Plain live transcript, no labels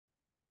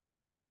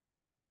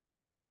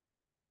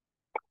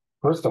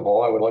First of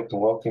all, I would like to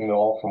welcome you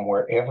all from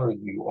wherever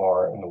you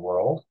are in the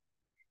world.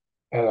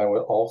 And I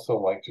would also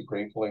like to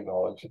gratefully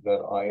acknowledge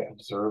that I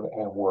observe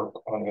and work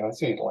on the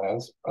unceded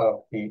lands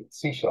of the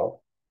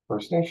Seashell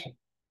First Nation.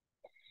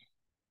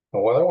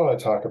 And what I want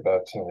to talk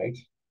about tonight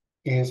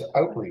is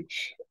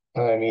outreach.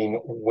 I mean,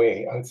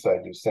 way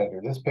outside your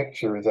center. This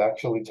picture is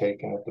actually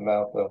taken at the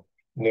mouth of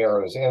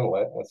Narrows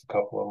Inlet. That's a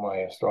couple of my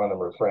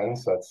astronomer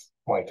friends. That's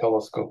my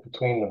telescope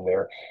between them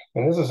there.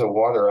 And this is a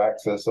water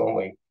access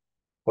only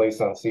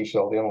place on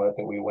Seashell Inlet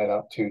that we went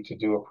up to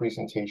do a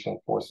presentation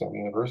for some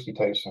university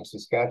types from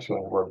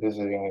Saskatchewan who are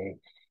visiting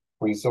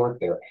a resort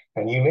there.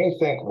 And you may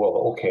think,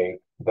 well, okay,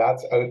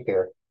 that's out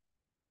there.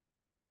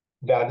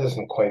 That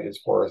isn't quite as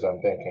far as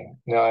I'm thinking.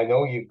 Now, I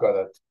know you've got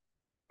an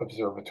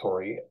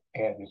observatory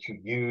and that you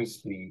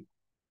use the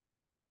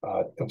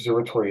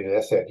observatory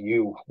at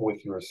SFU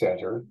with your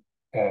center,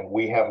 and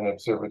we have an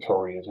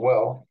observatory as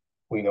well.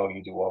 We know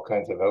you do all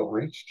kinds of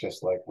outreach,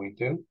 just like we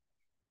do.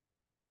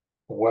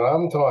 What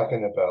I'm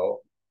talking about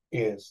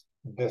is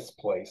this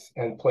place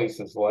and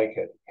places like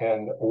it.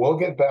 And we'll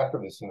get back to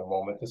this in a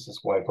moment. This is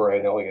why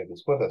Bryon Elliott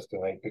is with us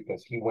tonight,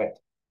 because he went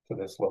to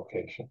this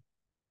location.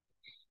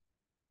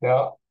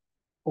 Now,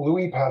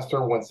 Louis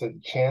Pasteur once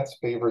said, chance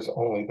favors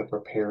only the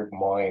prepared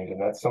mind.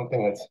 And that's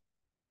something that's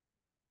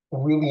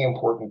really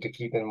important to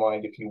keep in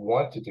mind if you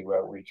want to do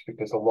outreach,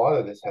 because a lot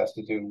of this has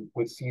to do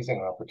with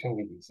seizing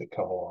opportunities that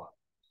come along.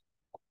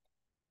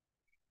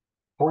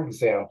 For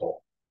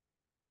example,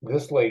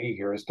 this lady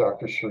here is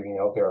Dr. Shireen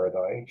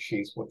El-Baradei.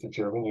 She's with the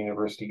German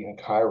University in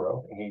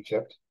Cairo, in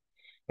Egypt.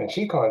 And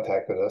she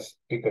contacted us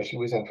because she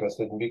was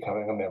interested in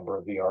becoming a member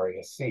of the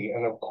RASC.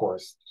 And of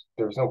course,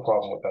 there's no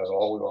problem with that at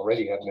all. We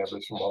already have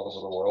members from all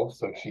over the world.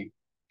 So she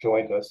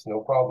joined us, no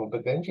problem.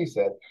 But then she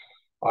said,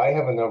 I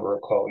have a number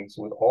of colleagues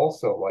who would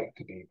also like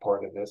to be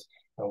part of this,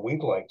 and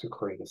we'd like to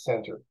create a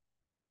center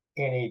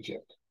in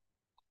Egypt.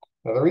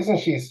 Now, the reason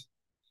she's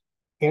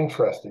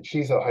interested,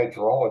 she's a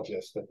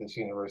hydrologist at this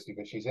university,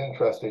 but she's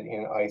interested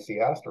in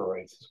icy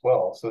asteroids as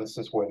well. So this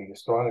is where the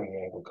astronomy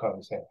angle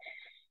comes in.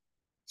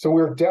 So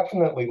we're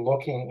definitely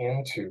looking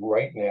into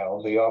right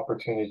now the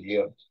opportunity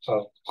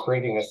of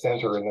creating a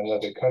center in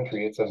another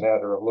country. It's a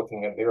matter of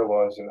looking at their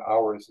laws and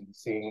ours and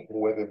seeing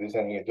whether there's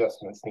any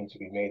adjustments need to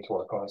be made to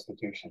our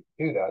constitution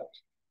to do that.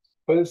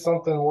 But it's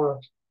something we're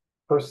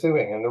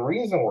pursuing. And the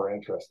reason we're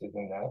interested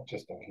in that,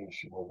 just in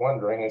case you were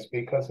wondering, is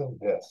because of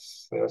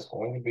this. There's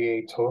going to be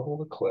a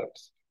total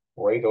eclipse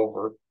right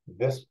over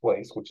this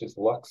place, which is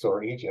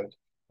Luxor, Egypt,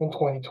 in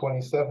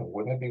 2027.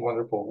 Wouldn't it be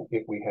wonderful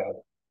if we had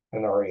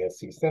an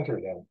RASC center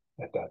then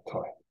at that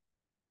time?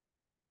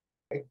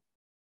 Okay.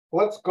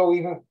 Let's go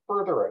even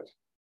further out.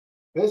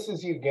 This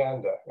is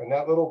Uganda, and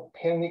that little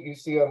pin that you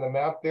see on the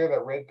map there,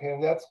 that red pin,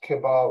 that's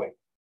Kibale.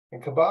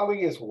 And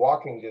Kibale is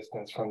walking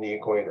distance from the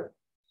equator.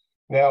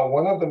 Now,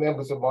 one of the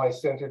members of my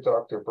center,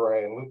 Dr.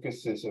 Bryon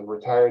Lucas, is a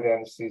retired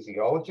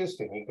anesthesiologist,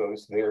 and he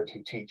goes there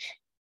to teach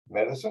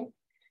medicine.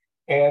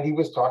 And he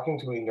was talking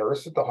to a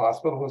nurse at the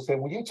hospital who said,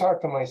 will you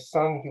talk to my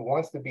son? He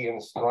wants to be an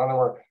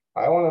astronomer.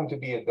 I want him to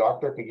be a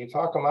doctor. Could you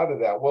talk him out of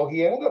that? Well,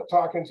 he ended up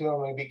talking to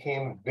him and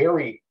became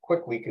very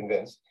quickly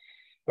convinced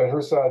that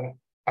her son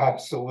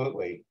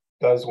absolutely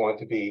does want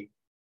to be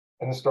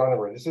an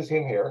astronomer. This is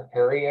him here,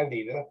 Harry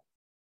Andita.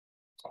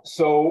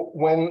 So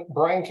when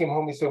Bryon came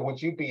home, he said,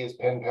 would you be his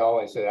pen pal?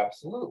 I said,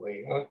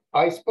 absolutely. And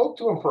I spoke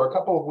to him for a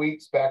couple of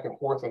weeks back and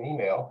forth on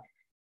email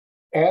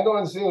and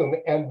on Zoom.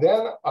 And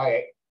then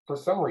for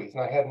some reason,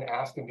 I hadn't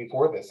asked him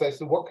before this. I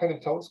said, what kind of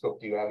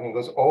telescope do you have? And he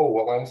goes, oh,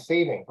 well, I'm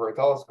saving for a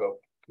telescope.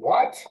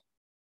 What?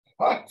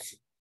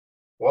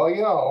 Well,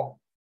 you know,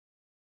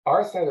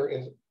 our center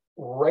is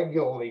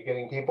regularly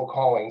getting people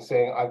calling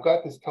saying, I've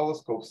got this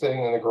telescope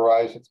sitting in the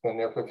garage. It's been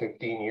there for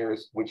 15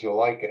 years. Would you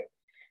like it?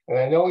 And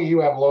I know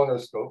you have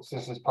loaner scopes.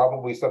 This is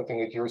probably something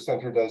that your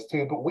center does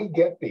too, but we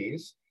get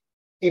these.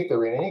 If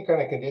they're in any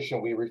kind of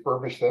condition, we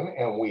refurbish them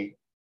and we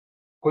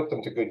put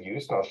them to good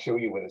use. And I'll show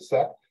you in a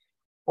sec.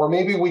 Or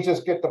maybe we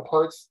just get the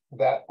parts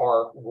that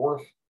are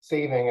worth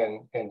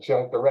saving and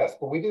junk the rest.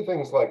 But we do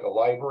things like a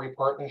library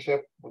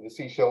partnership with the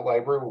Seashell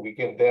Library, where we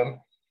give them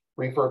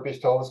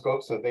refurbished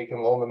telescopes so they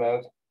can loan them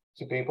out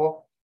to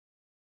people.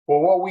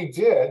 Well, what we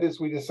did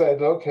is we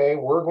decided, okay,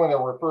 we're going to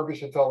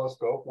refurbish a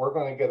telescope. We're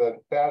going to get a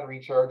battery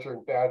charger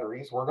and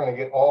batteries. We're going to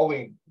get all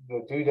the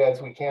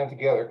doodads we can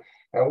together,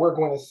 and we're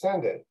going to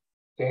send it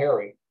to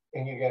Harry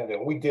in Uganda.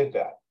 And we did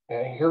that.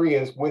 And here he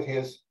is with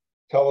his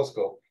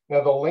telescope.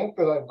 Now, the link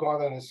that I've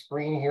got on the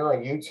screen here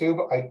on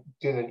YouTube, I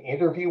did an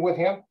interview with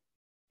him,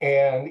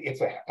 and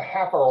it's a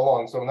half hour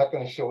long, so I'm not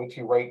going to show it to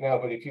you right now.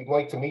 But if you'd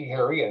like to meet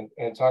Harry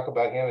and talk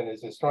about him and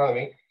his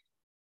astronomy,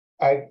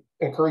 I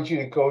encourage you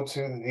to go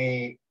to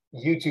the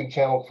YouTube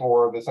channel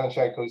for the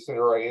Sunshine Coast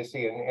Center RASC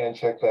and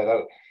check that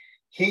out.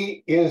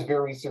 He is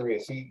very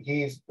serious.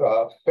 He's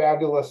a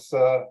fabulous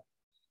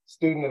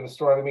student of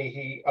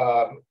astronomy.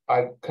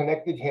 I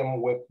connected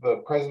him with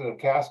the president of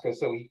CASCA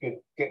so he could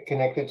get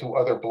connected to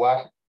other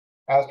Black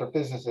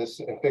astrophysicists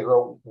and figure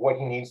out what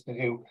he needs to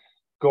do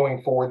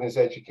going forward in his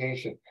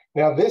education.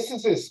 Now, this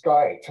is his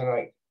sky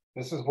tonight.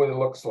 This is what it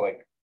looks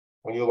like.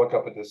 when you look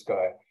up at the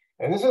sky.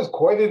 And this is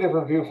quite a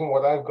different view from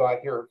what I've got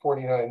here at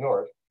 49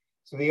 North.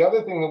 So the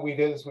other thing that we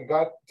did is we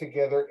got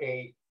together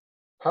a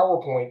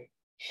PowerPoint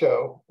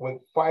show with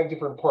 5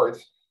 different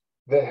parts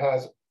that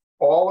has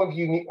all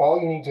you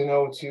need to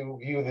know to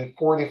view the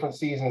 4 different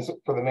seasons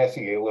for the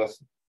Messier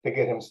list to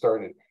get him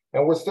started.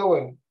 And we're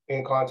still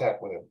in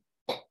contact with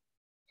him.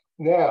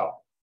 Now,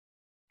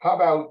 how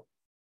about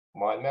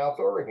Monmouth,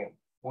 Oregon?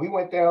 We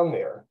went down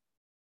there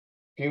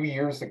a few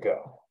years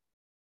ago.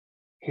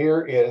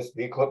 Here is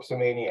the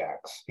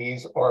Eclipsomaniacs.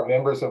 These are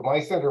members of my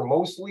center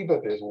mostly,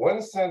 but there's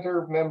one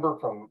center member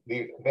from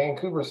the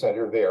Vancouver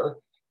Centre there,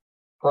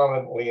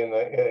 prominently in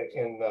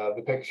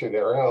the picture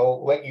there. And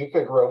I'll let you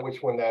figure out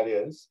which one that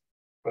is,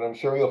 but I'm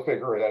sure you'll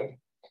figure it out.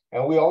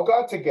 And we all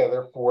got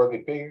together for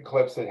the big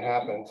eclipse that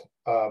happened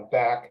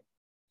back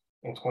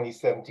in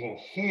 2017.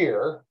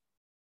 Here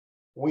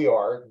we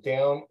are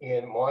down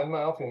in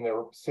Monmouth in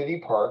their city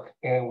park,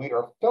 and we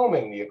are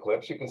filming the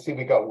eclipse. You can see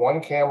we got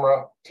one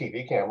camera,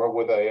 TV camera,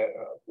 with a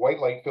white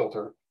light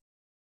filter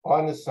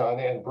on the sun,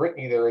 and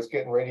Brittany there is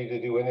getting ready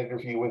to do an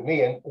interview with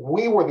me. And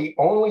we were the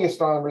only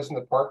astronomers in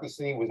the park. The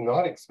city was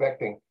not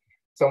expecting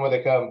someone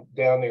to come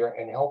down there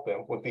and help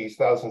them with these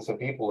thousands of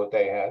people that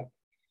they had.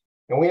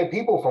 And we had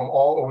people from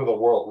all over the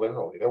world,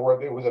 literally.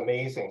 It was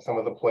amazing, some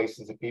of the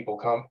places that people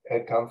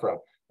had come from.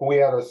 But we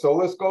had our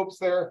solascopes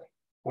there.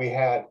 We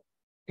had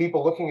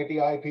people looking at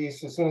the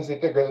eyepiece. As soon as they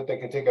figured that they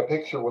could take a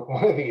picture with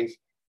one of these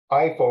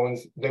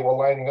iPhones, they were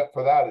lining up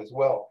for that as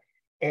well.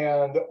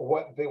 And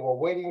what they were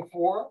waiting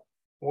for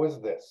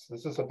was this.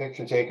 This is a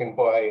picture taken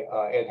by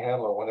Ed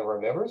Handler, one of our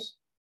members.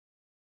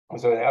 It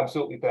was an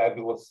absolutely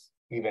fabulous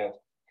event.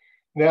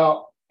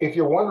 Now, if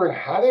you're wondering,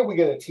 how did we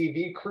get a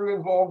TV crew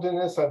involved in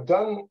this? I've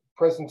done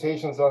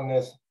presentations on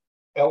this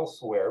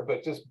elsewhere,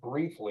 but just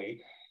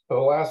briefly, for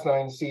the last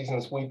 9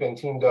 seasons, we've been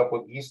teamed up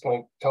with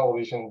Eastlink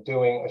Television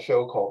doing a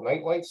show called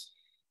Nightlights.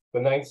 The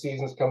 9th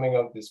season's coming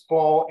up this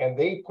fall, and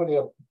they put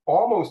in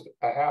almost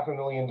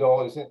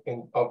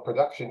 $500,000 of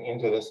production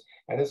into this,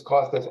 and this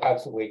cost us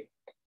absolutely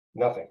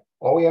nothing.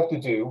 All we have to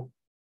do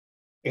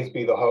is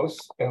be the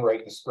hosts and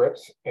write the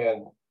scripts,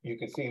 and you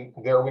can see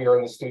there we are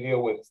in the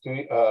studio with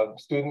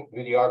student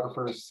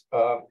videographers.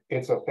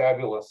 It's a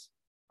fabulous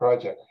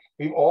project.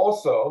 We've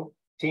also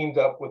teamed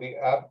up with the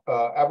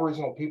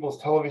Aboriginal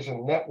Peoples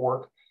Television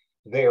Network,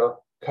 their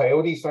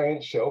Coyote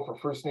Science Show for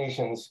First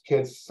Nations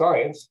kids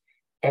science,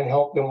 and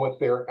helped them with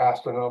their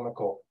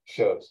astronomical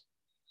shows.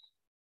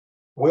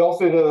 We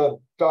also did a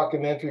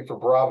documentary for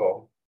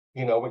Bravo.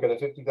 You know, we got a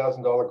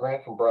 $50,000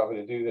 grant from Bravo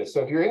to do this. So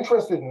if you're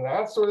interested in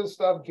that sort of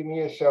stuff, give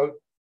me a shout.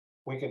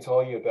 We can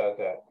tell you about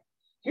that.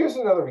 Here's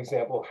another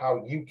example of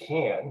how you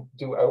can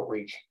do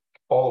outreach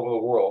all over the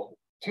world.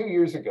 2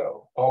 years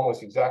ago,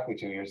 almost exactly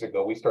 2 years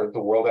ago, we started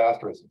the World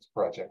Asterisms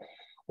Project,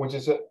 which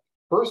is a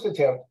first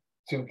attempt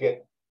to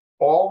get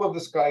all of the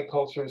sky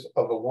cultures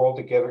of the world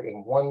together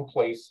in one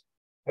place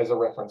as a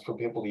reference for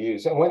people to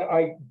use. And when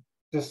I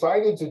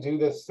decided to do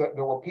this, there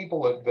were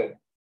people that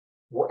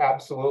were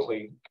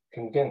absolutely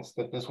convinced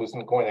that this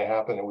wasn't going to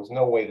happen. There was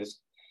no way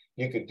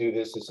you could do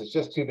this. This is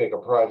just too big a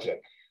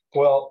project.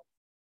 Well,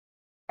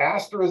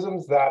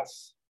 asterisms,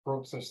 that's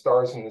groups of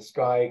stars in the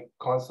sky.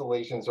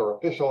 Constellations are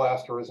official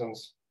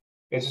asterisms.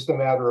 It's just a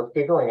matter of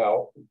figuring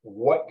out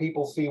what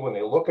people see when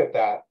they look at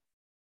that.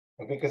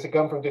 And because they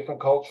come from different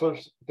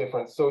cultures,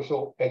 different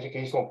social,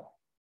 educational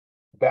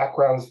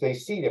backgrounds, they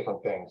see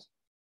different things.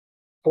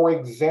 For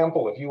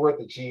example, if you were at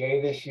the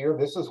GA this year,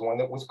 this is one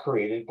that was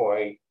created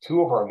by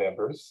 2 of our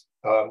members.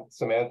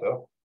 Samantha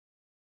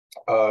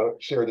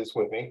shared this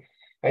with me.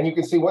 And you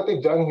can see what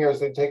they've done here is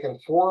they've taken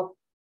 4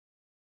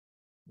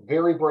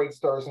 very bright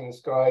stars in the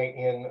sky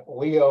in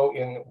Leo,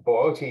 in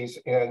Boötes,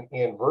 and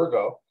in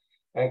Virgo,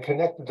 and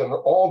connected them. They're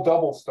all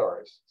double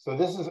stars. So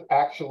this is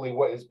actually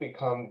what has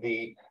become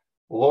the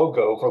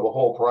logo for the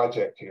whole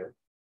project here.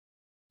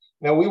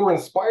 Now, we were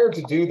inspired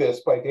to do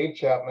this by Dave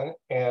Chapman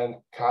and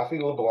Kathy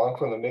LeBlanc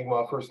from the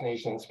Mi'kmaq First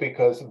Nations,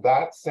 because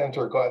that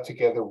center got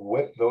together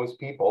with those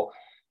people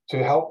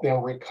to help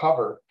them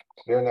recover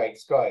their night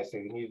skies.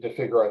 They needed to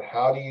figure out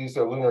how to use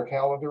their lunar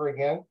calendar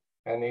again,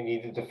 and they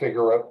needed to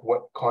figure out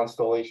what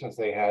constellations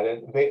they had.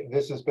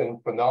 This has been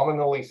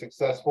phenomenally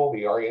successful.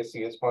 The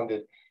RASC has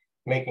funded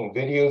making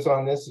videos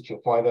on this that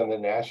you'll find on the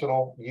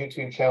national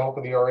YouTube channel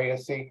for the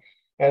RASC.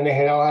 And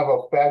they now have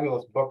a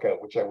fabulous book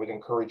out, which I would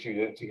encourage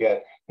you to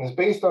get. And it's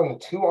based on the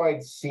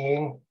 2-eyed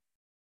seeing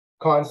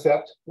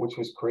concept, which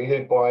was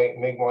created by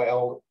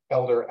Mi'kmaq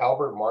elder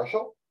Albert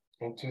Marshall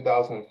in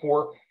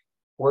 2004,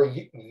 where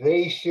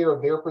they share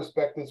their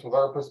perspectives with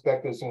our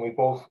perspectives, and we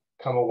both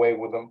come away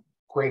with a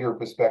greater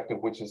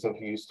perspective, which is of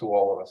use to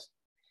all of us.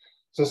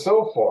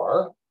 So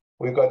far,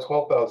 we've got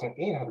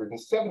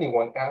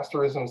 12,871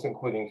 asterisms,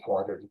 including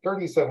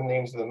 437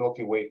 names of the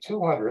Milky Way,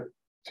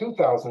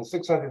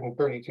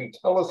 2,632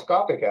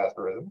 telescopic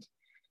asterisms,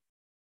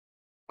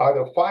 out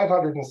of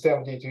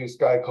 572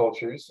 sky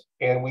cultures,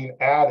 and we've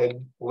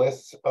added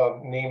lists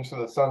of names for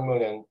the sun,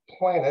 moon, and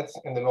planets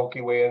in the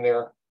Milky Way in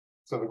there.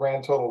 So the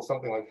grand total is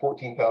something like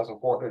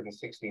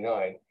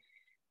 14,469.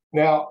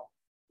 Now,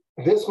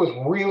 This was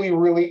really,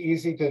 really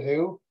easy to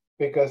do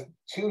because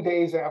 2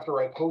 days after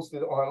I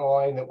posted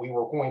online that we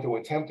were going to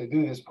attempt to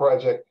do this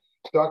project,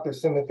 Dr.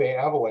 Timothy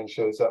Avalon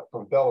shows up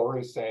from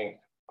Belarus saying,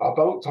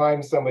 about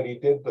time somebody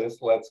did this,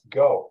 let's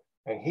go.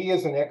 And he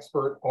is an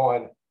expert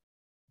on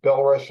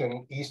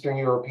Belarusian, Eastern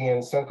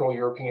European, Central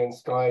European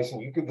skies.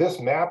 And you could, this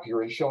map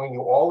here is showing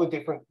you all the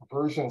different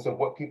versions of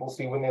what people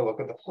see when they look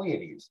at the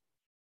Pleiades.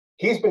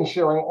 He's been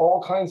sharing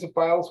all kinds of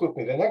files with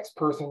me. The next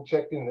person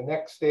checked in the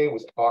next day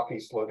was Aki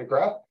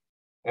Slotograph,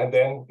 and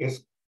then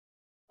his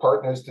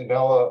partners,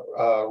 Danella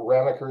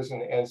Ramekers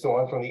and so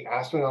on from the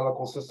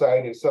Astronomical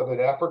Society of Southern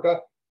Africa.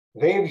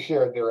 They've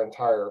shared their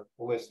entire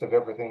list of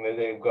everything that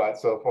they've got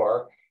so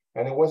far.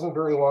 And it wasn't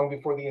very long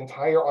before the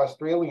entire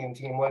Australian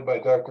team, led by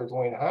Dr.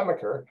 Dwayne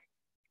Hamaker,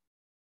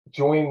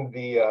 joined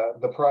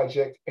the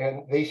project,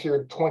 and they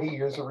shared 20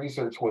 years of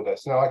research with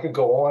us. Now, I could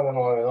go on and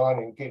on and on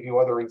and give you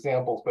other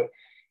examples, but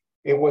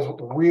it was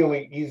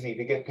really easy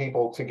to get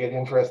people to get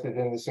interested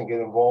in this and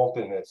get involved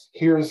in this.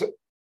 Here's an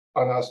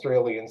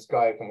Australian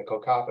sky from the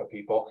Kokatha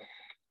people.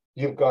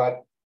 You've got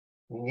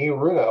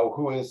Niruno,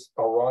 who is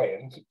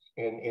Orion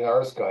in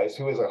our skies,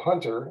 who is a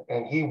hunter,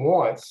 and he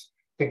wants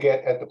to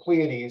get at the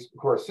Pleiades,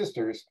 who are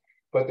sisters,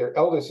 but their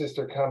elder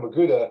sister,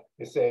 Kamaguda,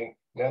 is saying,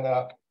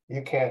 no,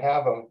 you can't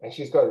have them. And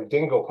she's got her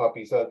dingo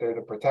puppies out there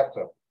to protect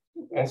them.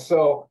 And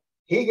so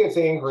he gets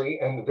angry,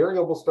 and the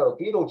variable star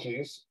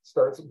Betelgeuse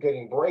starts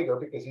getting brighter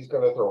because he's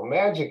going to throw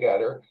magic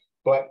at her.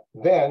 But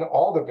then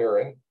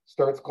Aldebaran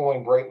starts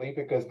glowing brightly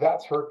because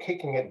that's her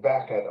kicking it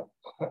back at him.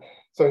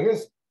 So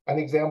here's an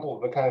example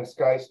of the kind of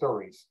sky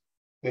stories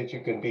that you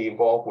can be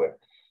involved with.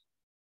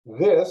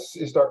 This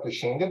is Dr.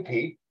 Shandon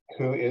Pete,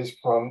 who is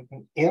from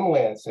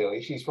inland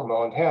Salish. She's from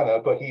Montana,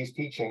 but he's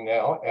teaching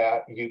now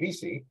at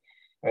UBC.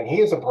 And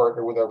he is a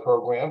partner with our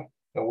program,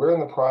 and we're in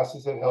the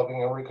process of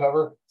helping him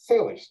recover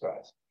Salish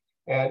skies.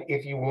 And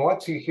if you want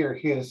to hear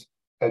his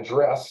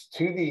address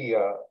to the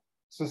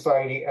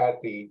society at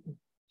the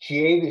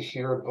GA this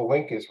year, the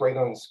link is right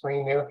on the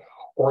screen there,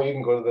 or you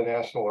can go to the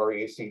National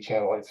RASC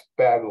channel. It's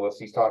fabulous.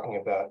 He's talking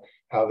about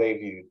how they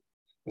view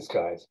the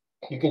skies.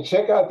 You can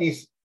check out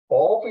these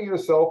all for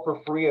yourself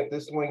for free at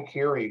this link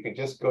here, or you can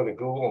just go to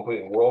Google and put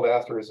in World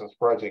Asterisms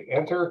Project,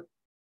 enter,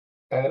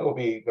 and it will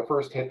be the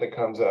first hit that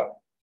comes up.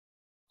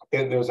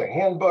 And there's a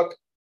handbook.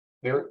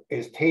 There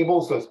is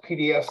tables, those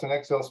PDFs and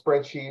Excel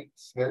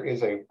spreadsheets. There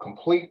is a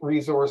complete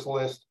resource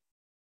list,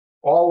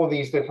 all of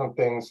these different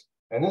things.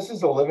 And this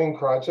is a living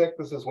project.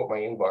 This is what my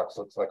inbox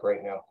looks like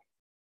right now.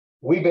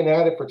 We've been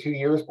at it for 2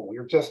 years, but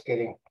we're just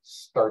getting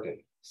started.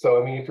 So,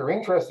 I mean, if you're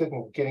interested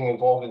in getting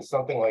involved in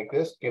something like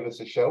this, give us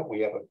a shout. We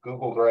have a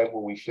Google Drive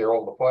where we share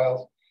all the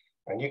files,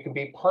 and you can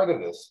be part of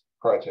this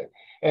project.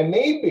 And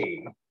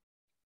maybe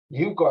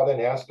you've got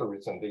an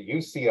asterism that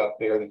you see up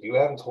there that you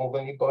haven't told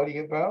anybody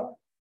about.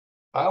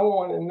 I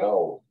want to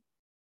know,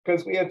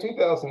 because we have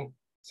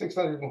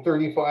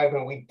 2,635,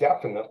 and we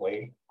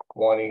definitely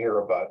want to hear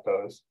about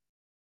those,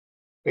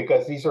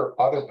 because these are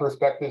other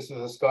perspectives of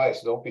the sky,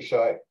 so don't be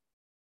shy.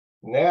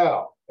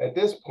 Now, at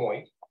this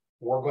point,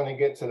 we're going to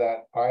get to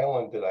that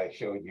island that I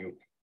showed you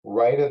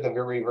right at the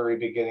very, very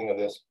beginning of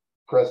this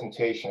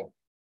presentation,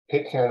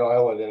 Pitcairn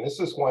Island. And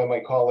this is why my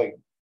colleague,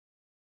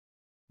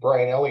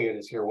 Bryon Elliott,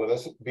 is here with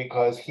us,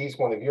 because he's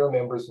one of your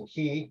members, and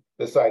he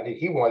decided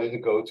he wanted to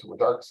go to a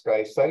dark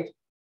sky site.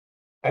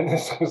 And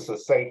this was the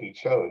site he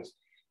chose.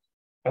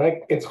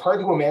 And it's hard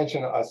to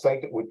imagine a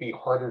site that would be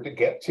harder to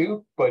get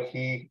to, but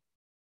he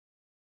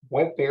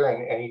went there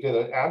and he did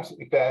an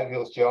absolutely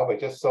fabulous job. I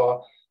just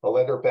saw a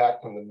letter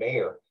back from the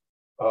mayor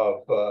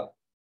of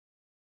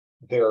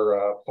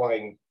their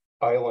fine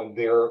island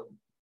there,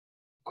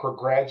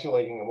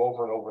 congratulating him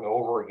over and over and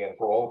over again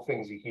for all the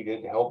things that he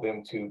did to help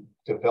them to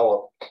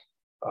develop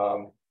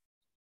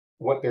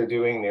what they're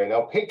doing there.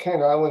 Now,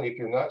 Pitcairn Island, if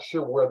you're not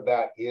sure where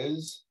that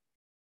is,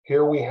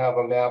 here we have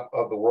a map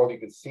of the world. You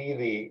can see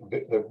the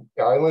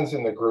islands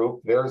in the group.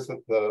 There's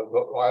the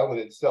island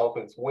itself,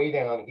 and it's way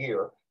down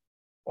here,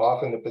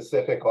 off in the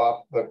Pacific,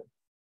 off the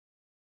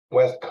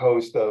west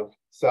coast of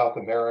South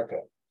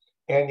America.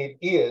 And it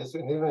is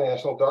an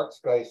international dark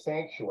sky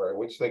sanctuary,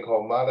 which they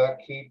call Mata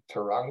Ki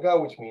Taranga,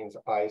 which means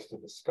eyes to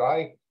the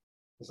sky.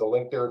 There's a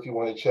link there if you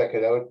want to check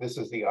it out. This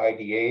is the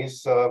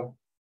IDA's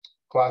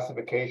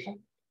classification.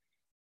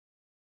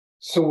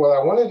 So what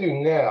I want to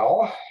do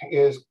now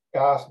is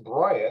ask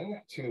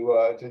Bryon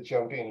to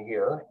jump in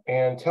here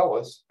and tell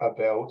us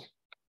about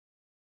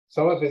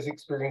some of his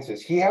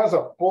experiences. He has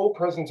a full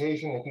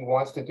presentation that he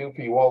wants to do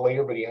for you all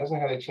later, but he hasn't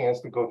had a chance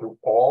to go through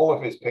all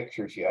of his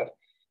pictures yet.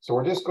 So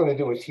we're just going to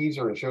do a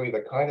teaser and show you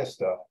the kind of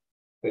stuff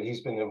that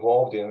he's been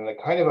involved in and the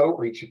kind of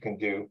outreach you can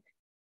do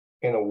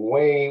in a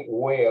way,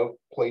 way out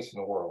place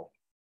in the world.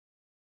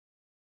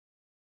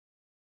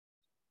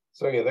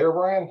 So you there,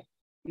 Bryon?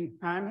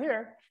 I'm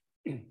here.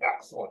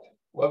 Excellent.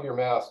 Love your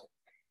mask.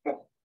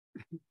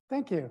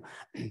 Thank you.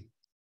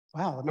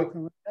 Wow, the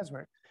microphone does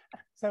work.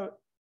 So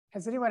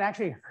has anyone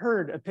actually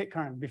heard of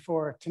Pitcairn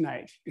before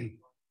tonight?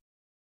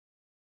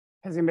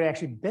 Has anybody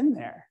actually been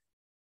there?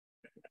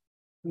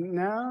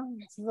 No,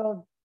 it's a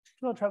little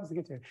little troubles to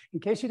get to. In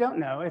case you don't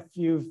know, if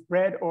you've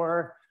read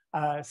or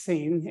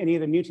seen any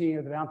of the Mutiny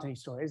or the Bounty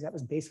stories, that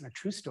was based on a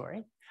true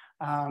story.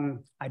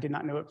 I did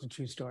not know it was a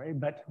true story,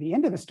 but the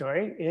end of the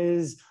story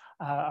is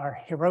our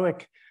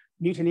heroic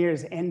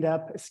mutineers end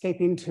up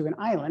escaping to an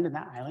island, and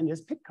that island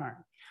is Pitcairn.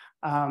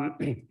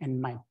 And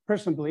my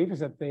personal belief is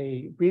that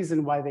the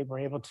reason why they were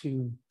able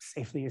to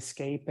safely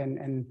escape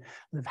and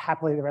live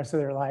happily the rest of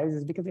their lives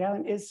is because the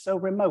island is so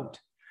remote.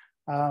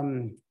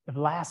 The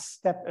last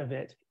step of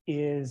it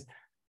is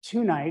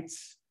 2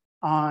 nights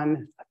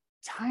on a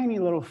tiny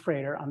little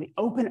freighter on the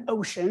open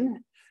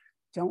ocean.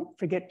 Don't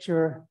forget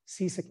your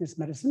seasickness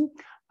medicine.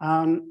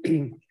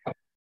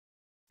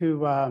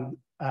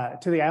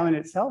 To the island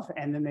itself,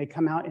 and then they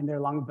come out in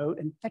their long boat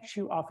and fetch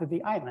you off of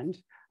the island,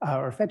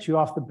 or fetch you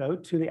off the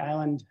boat to the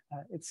island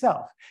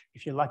itself.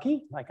 If you're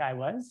lucky, like I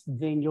was,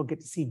 then you'll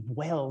get to see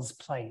whales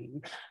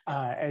playing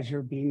as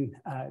you're being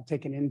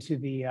taken into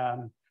the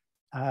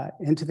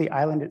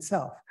island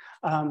itself.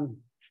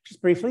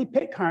 Just briefly,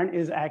 Pitcairn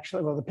is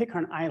actually, well, the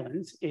Pitcairn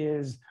Islands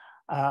is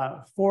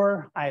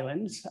 4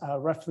 islands,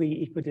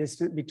 roughly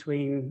equidistant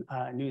between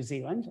New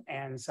Zealand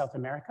and South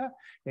America.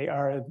 They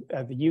are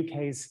the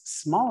UK's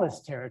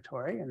smallest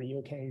territory and the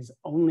UK's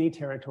only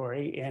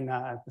territory in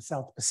the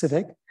South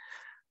Pacific.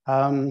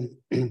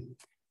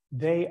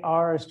 They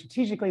are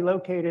strategically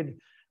located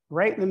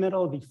right in the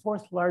middle of the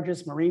 4th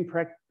largest marine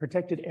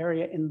protected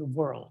area in the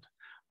world.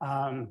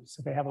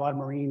 So they have a lot of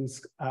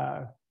Marines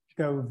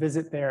go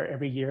visit there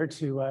every year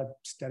to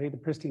study the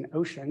pristine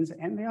oceans.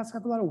 And they also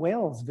have a lot of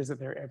whales visit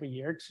there every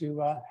year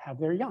to have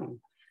their young.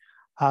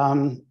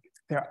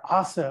 They're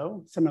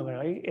also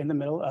similarly in the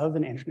middle of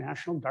an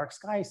international dark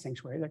sky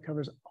sanctuary that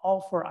covers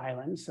all 4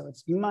 islands. So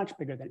it's much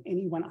bigger than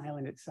any one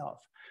island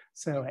itself.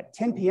 So at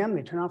 10 p.m.,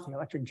 they turn off the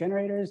electric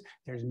generators.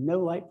 There's no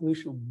light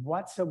pollution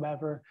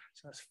whatsoever.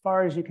 So as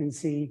far as you can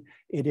see,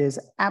 it is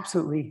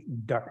absolutely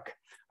dark.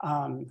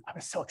 I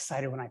was so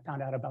excited when I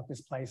found out about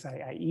this place.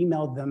 I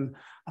emailed them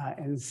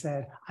and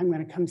said, I'm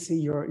going to come see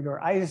your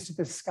eyes to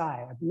the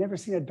sky. I've never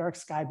seen a dark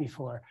sky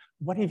before.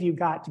 What have you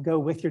got to go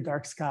with your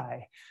dark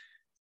sky?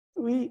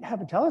 We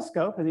have a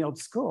telescope in the old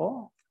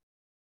school.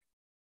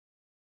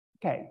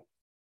 Okay.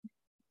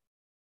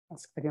 I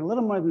was expecting a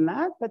little more than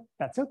that, but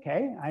that's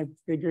okay. I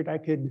figured I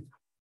could,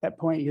 at that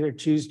point, either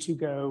choose to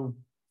go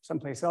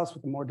someplace else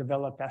with a more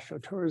developed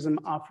astrotourism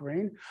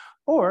offering,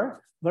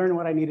 or learn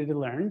what I needed to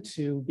learn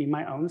to be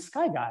my own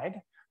sky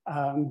guide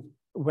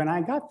when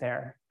I got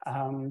there.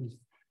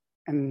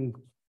 And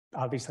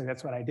obviously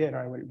that's what I did, or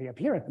I wouldn't be up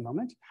here at the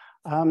moment.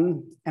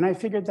 And I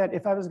figured that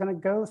if I was gonna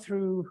go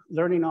through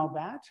learning all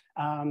that,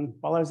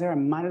 while I was there, I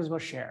might as well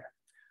share,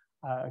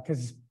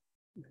 because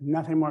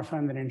nothing more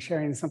fun than in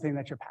sharing something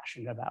that you're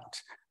passionate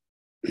about.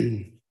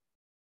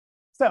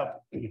 So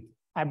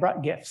I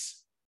brought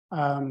gifts.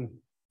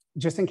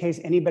 Just in case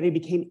anybody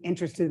became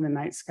interested in the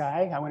night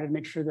sky, I wanted to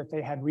make sure that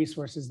they had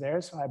resources there.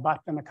 So I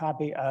bought them a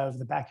copy of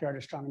the Backyard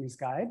Astronomy's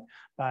Guide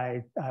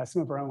by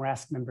some of our own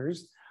RASC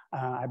members.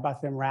 I bought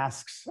them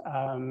RASC's,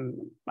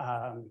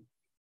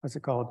 what's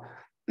it called?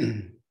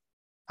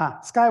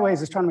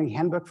 Skyways Astronomy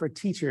Handbook for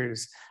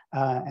Teachers.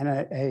 And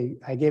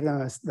I gave them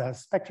the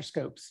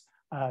spectroscopes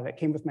that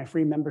came with my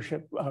free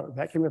membership,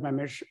 that came with my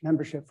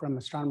membership from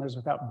Astronomers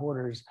Without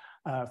Borders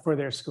for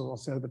their school.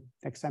 So the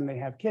next time they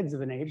have kids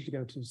of an age to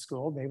go to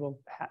school, they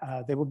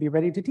will be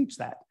ready to teach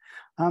that.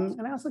 And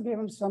I also gave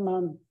them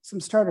some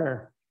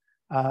starter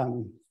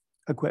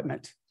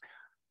equipment.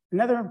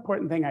 Another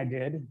important thing I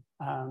did,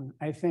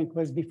 I think,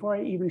 was before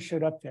I even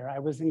showed up there, I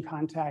was in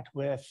contact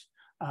with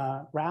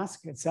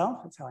RASC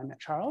itself. That's how I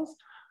met Charles.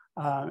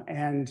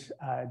 And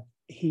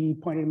he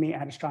pointed me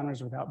at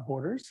Astronomers Without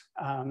Borders.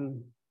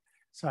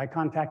 So I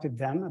contacted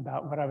them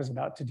about what I was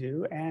about to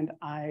do. And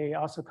I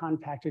also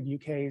contacted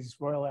UK's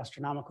Royal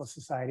Astronomical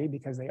Society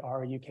because they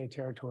are a UK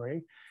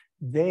territory.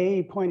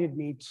 They pointed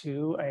me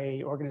to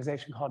an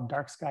organization called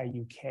Dark Sky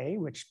UK,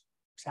 which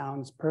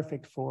sounds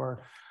perfect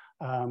for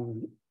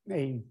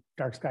a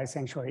dark sky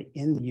sanctuary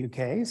in the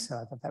UK. So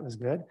I thought that was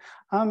good.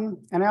 And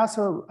I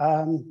also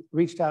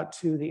reached out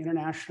to the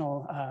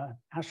International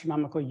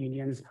Astronomical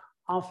Union's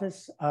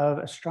Office of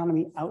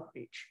Astronomy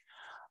Outreach.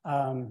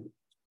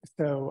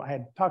 So I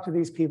had talked to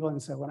these people,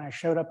 and so when I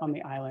showed up on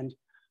the island,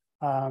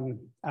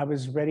 I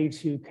was ready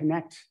to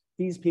connect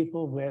these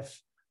people with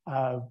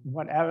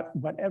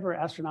whatever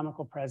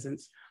astronomical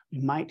presence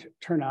might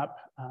turn up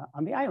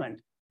on the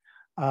island.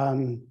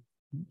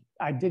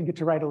 I did get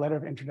to write a letter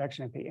of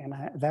introduction at the end.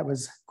 That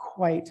was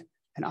quite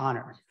an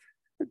honor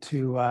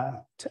to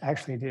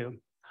actually do.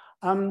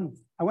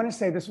 I want to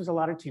say this was a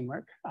lot of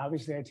teamwork.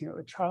 Obviously, I teamed up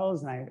with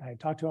Charles, and I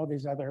talked to all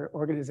these other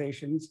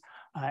organizations.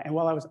 And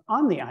while I was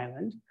on the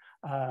island,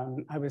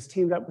 I was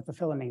teamed up with a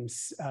fellow named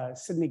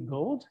Sidney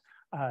Gould,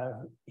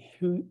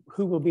 who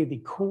will be the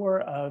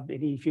core of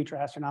any future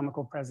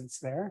astronomical presence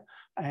there.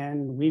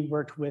 And we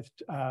worked with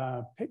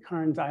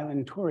Pitcairn's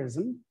Island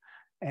Tourism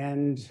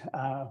and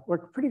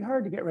worked pretty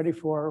hard to get ready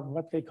for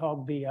what they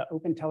called the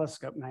Open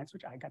Telescope Nights,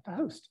 which I got to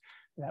host.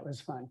 That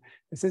was fun.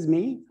 This is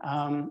me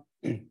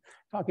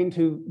talking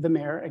to the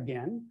mayor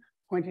again.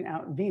 pointing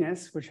out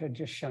Venus, which had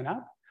just shown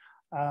up.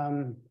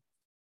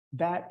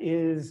 That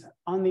is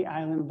on the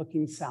island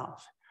looking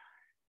south.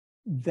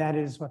 That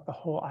is what the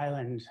whole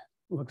island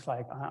looks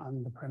like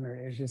on the perimeter.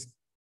 It's just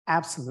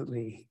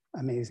absolutely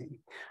amazing.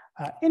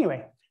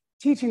 Anyway,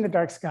 teaching the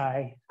dark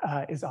sky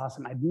is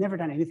awesome. I'd never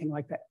done anything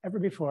like that ever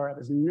before. I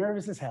was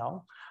nervous as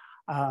hell.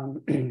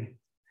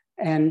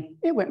 And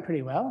it went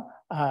pretty well.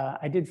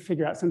 I did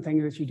figure out some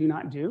things that you do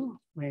not do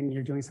when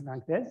you're doing something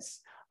like this.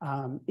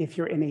 If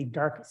you're in a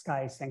dark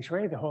sky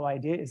sanctuary, the whole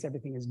idea is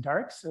everything is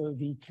dark. So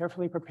the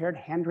carefully prepared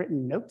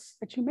handwritten notes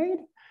that you made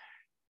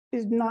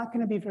is not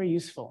going to be very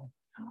useful.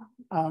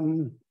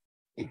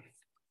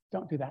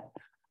 Don't do that.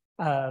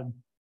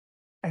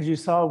 As you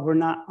saw, we're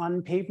not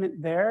on pavement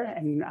there,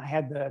 and I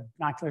had the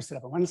binoculars set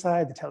up on one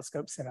side, the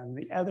telescope set on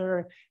the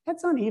other.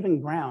 That's on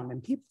even ground,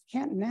 and people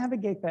can't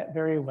navigate that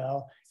very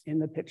well in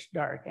the pitch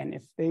dark. And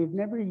if they've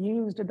never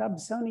used a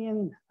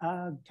Dobsonian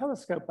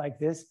telescope like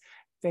this,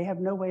 they have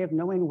no way of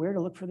knowing where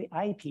to look for the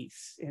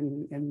eyepiece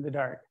in the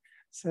dark.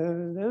 So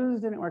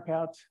those didn't work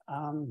out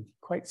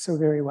quite so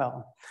very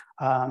well.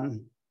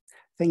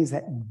 Things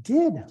that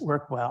did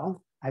work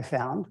well, I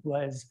found,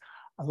 was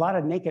a lot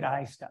of naked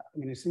eye stuff. I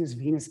mean, as soon as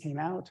Venus came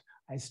out,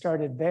 I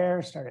started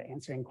there, started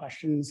answering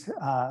questions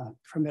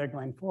from there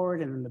going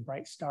forward, and then the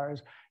bright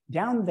stars.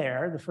 Down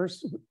there, the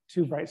first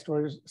two bright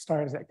stars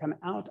that come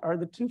out are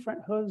the two front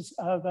hooves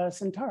of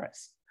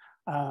Centaurus.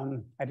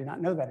 I did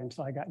not know that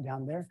until I got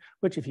down there,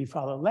 which if you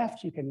follow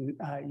left, you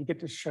get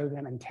to show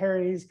them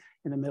Antares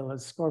in the middle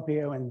of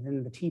Scorpio, and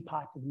then the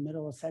teapot in the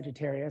middle of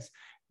Sagittarius.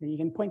 Then you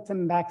can point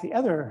them back the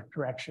other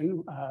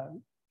direction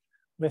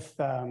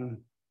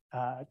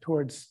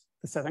towards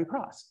the Southern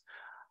Cross.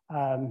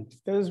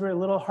 Those were a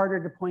little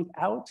harder to point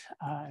out.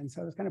 And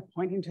so I was kind of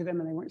pointing to them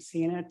and they weren't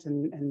seeing it.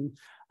 And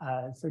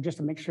so just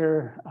to make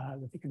sure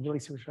that they could really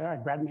see what's there, I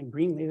grabbed my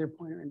green laser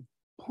pointer and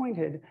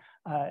pointed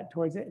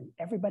towards it. And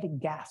everybody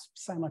gasped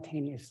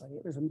simultaneously.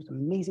 It was the most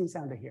amazing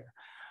sound to hear.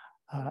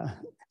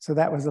 So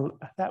that was a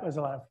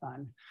lot of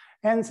fun.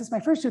 And since my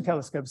first two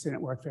telescopes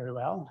didn't work very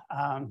well,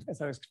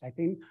 as I was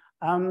expecting,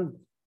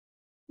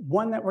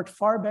 one that worked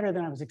far better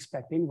than I was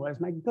expecting was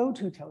my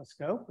go-to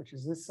telescope, which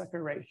is this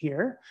sucker right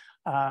here,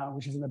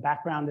 which is in the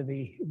background of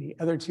the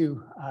other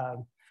two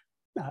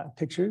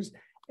pictures.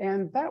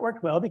 And that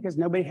worked well because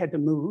nobody had to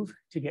move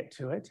to get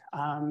to it.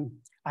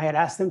 I had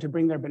asked them to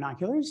bring their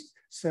binoculars.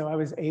 So I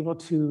was able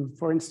to,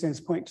 for instance,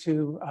 point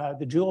to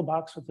the jewel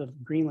box with the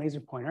green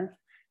laser pointer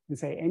and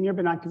say, in your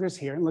binoculars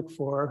here, and look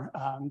for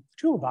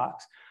jewel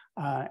box.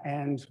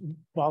 And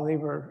while they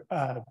were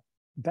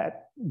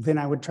then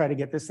I would try to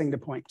get this thing to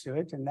point to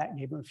it, and that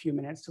gave them a few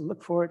minutes to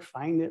look for it,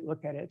 find it,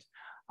 look at it.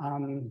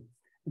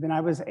 Then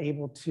I was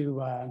able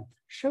to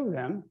show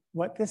them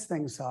what this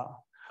thing saw.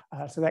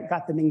 So that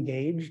got them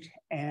engaged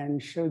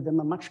and showed them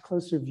a much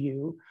closer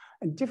view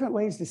and different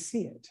ways to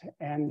see it.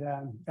 And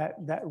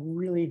that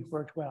really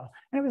worked well.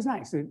 And it was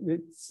nice.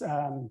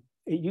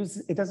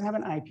 It doesn't have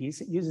an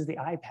eyepiece. It uses the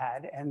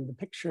iPad, and the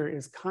picture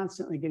is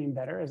constantly getting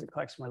better as it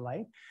collects more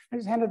light. I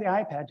just handed the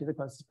iPad to the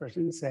closest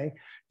person and say,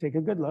 take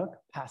a good look,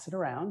 pass it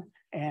around.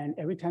 And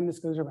every time this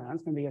goes around,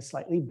 it's going to be a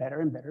slightly better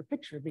and better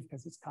picture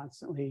because it's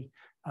constantly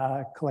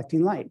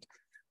collecting light.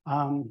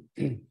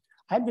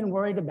 I've been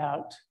worried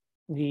about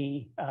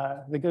the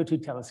go-to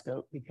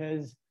telescope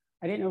because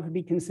I didn't know if it'd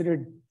be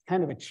considered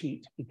kind of a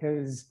cheat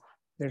because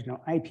there's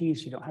no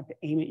eyepiece. You don't have to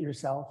aim it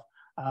yourself.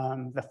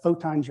 The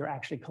photons you're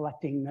actually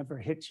collecting never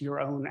hits your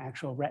own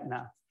actual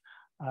retina.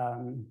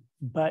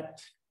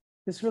 But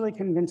this really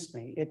convinced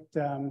me.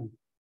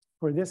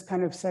 For this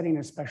kind of setting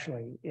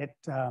especially, it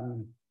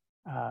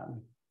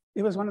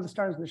was one of the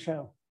stars of the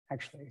show,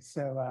 actually.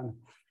 So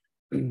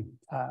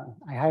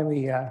I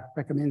highly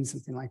recommend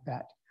something like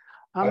that.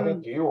 I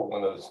think you were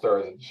one of the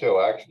stars of the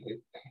show,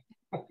 actually.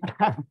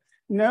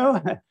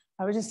 No,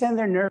 I was just standing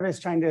there nervous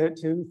trying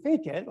to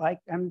fake it like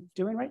I'm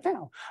doing right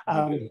now.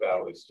 You did a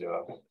fabulous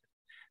job.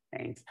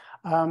 Thanks.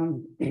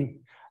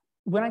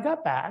 When I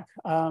got back,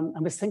 I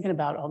was thinking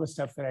about all the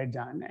stuff that I'd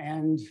done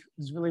and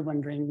was really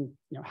wondering,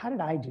 how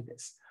did I do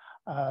this?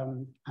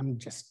 I'm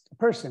just a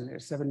person.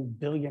 There's 7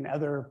 billion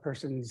other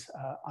persons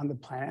on the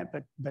planet,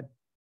 but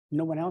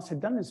no one else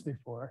had done this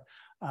before.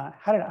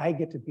 How did I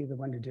get to be the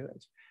one to do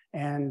it?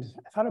 And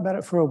I thought about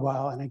it for a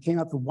while, and I came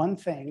up with one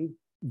thing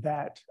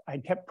that I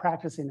kept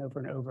practicing over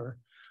and over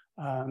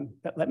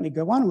that let me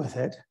go on with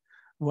it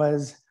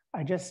was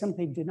I just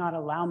simply did not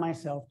allow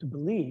myself to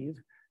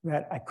believe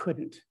that I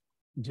couldn't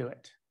do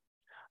it.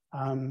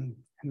 And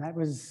that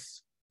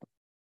was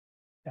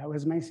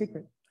my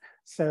secret.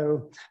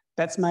 So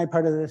that's my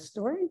part of the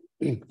story.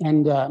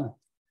 And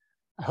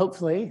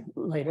hopefully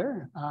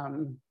later,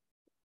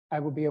 I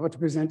will be able to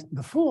present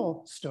the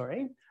full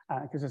story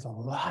because there's a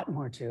lot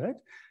more to it.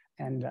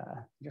 And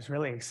just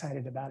really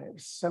excited about it. It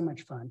was so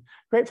much fun.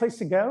 Great place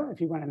to go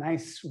if you want a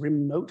nice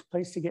remote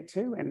place to get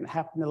to and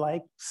happen to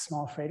like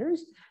small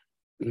freighters.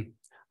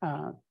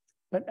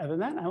 But other than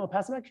that, I will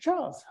pass it back to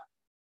Charles.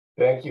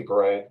 Thank you,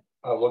 Bryon.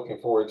 I'm looking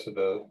forward to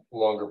the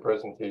longer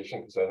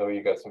presentation because I know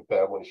you got some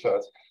fabulous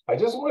shots. I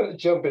just wanted to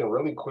jump in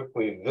really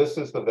quickly. This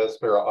is the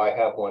Vespera. I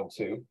have one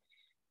too.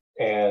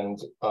 And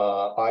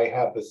I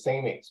have the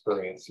same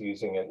experience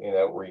using it in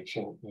outreach.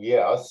 And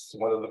yes,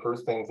 one of the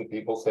first things that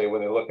people say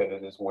when they look at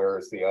it is, where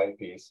is the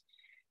eyepiece?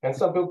 And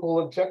some people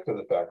object to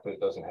the fact that it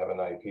doesn't have an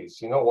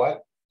eyepiece. You know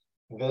what?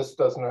 This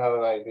doesn't have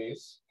an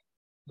eyepiece.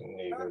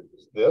 Neither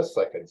does this.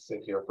 I could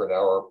sit here for an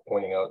hour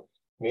pointing out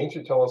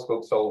major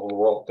telescopes all over the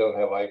world don't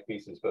have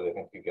eyepieces, but I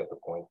think you get the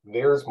point.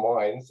 There's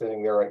mine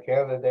sitting there on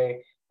Canada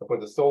Day. I put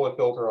the solar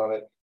filter on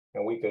it,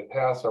 and we could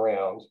pass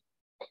around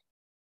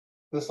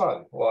the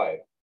sun live.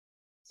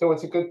 So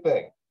it's a good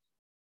thing.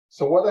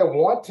 So what I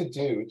want to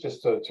do,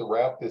 just to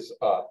wrap this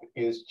up,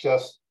 is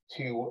just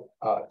to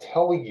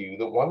tell you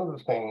that one of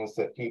the things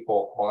that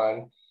people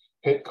on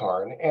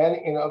Pitcairn and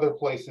in other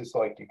places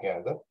like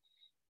Uganda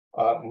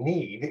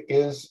need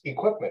is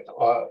equipment.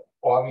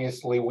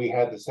 Obviously, we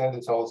had to send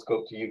a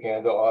telescope to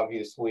Uganda.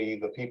 Obviously,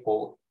 the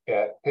people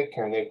at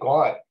Pitcairn, they've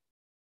got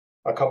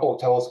a couple of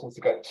telescopes.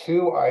 They've got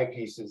 2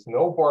 eyepieces,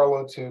 no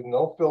Barlow tube,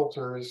 no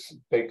filters.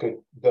 They could,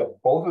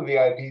 both of the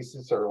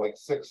eyepieces are like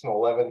 6 and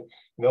 11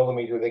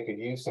 millimeter. They could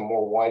use some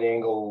more wide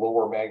angle,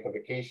 lower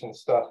magnification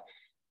stuff.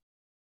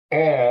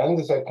 And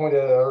as I pointed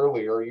out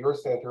earlier, your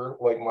center,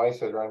 like my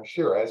center, I'm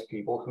sure, has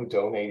people who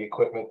donate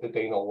equipment that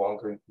they no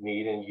longer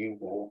need, and you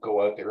will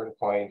go out there and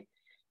find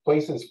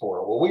places for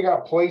it. Well, we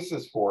got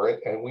places for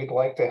it, and we'd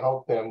like to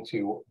help them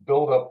to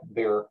build up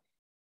their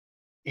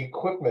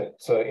equipment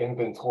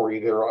inventory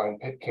there on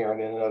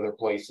Pitcairn and in other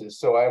places.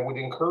 So I would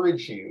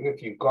encourage you,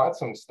 if you've got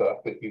some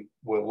stuff that you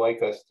would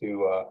like us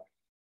to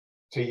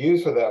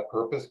use for that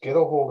purpose, get a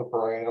hold of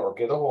Bryon or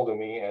get a hold of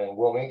me, and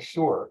we'll make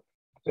sure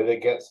that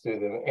it gets to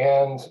them.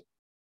 And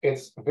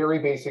it's very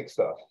basic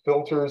stuff.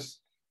 Filters,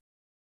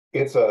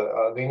 it's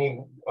they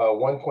need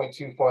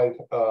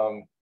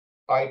 1.25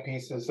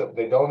 eyepieces.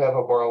 They don't have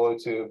a Barlow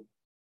tube.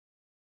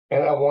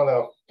 And I want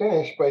to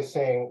finish by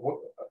saying,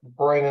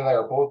 Bryon and I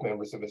are both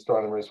members of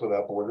Astronomers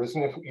Without Borders.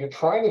 And if you're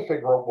trying to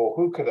figure out, well,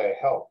 who could I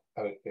help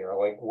out there?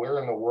 Like, where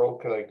in the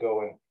world could I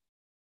go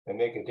and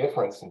make a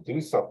difference and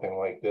do something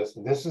like this?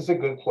 This is a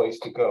good place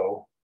to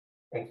go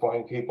and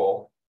find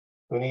people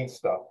who need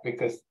stuff,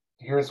 because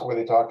here's where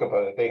they talk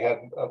about it. They have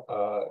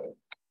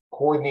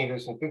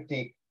coordinators in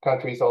 50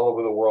 countries all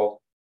over the world,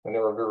 and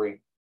they're a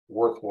very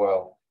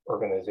worthwhile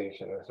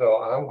organization.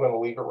 So I'm going to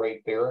leave it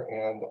right there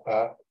and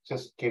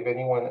just give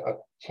anyone a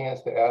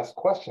chance to ask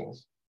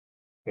questions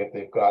if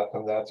they've got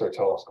them. That's our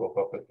telescope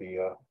up at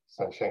the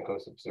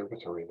Sanchenko's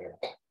Observatory there.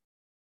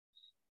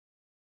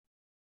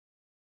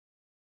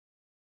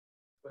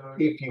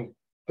 If you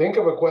think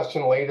of a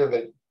question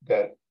later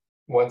that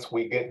once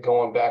we get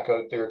going back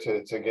out there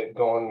to get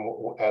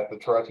going at the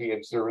Trotty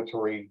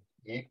Observatory,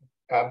 you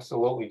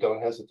absolutely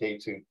don't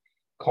hesitate to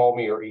call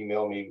me or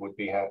email me. Would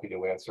be happy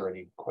to answer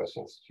any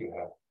questions that you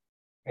have.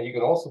 And you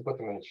can also put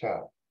them in the chat.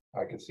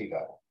 I can see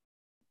that.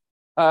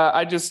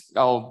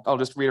 I'll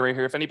just reiterate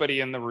here. If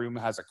anybody in the room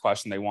has a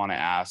question they want to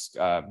ask,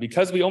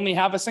 because we only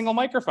have a single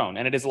microphone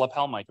and it is a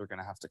lapel mic, we're going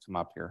to have to come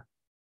up here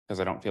because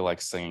I don't feel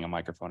like slinging a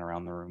microphone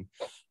around the room.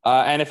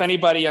 And if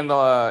anybody in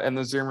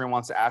the Zoom room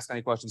wants to ask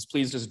any questions,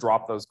 please just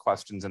drop those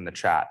questions in the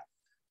chat.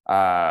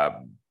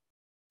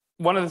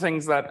 One of the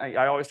things that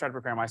I always try to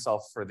prepare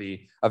myself for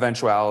the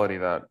eventuality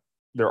that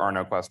there are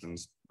no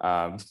questions.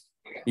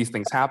 These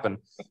things happen.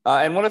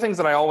 And one of the things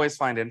that I always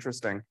find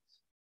interesting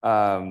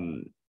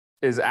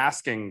is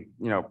asking,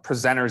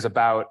 presenters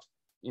about,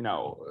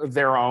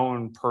 their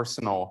own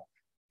personal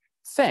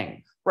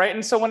thing, right?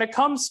 And so when it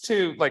comes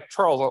to, like,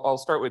 Charles, I'll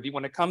start with you.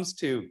 When it comes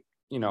to,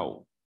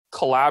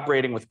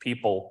 collaborating with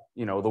people,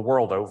 the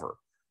world over,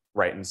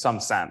 right, in some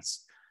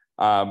sense,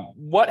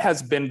 what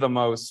has been the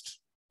most,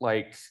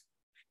 like,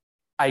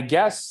 I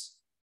guess,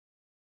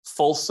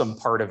 fulsome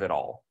part of it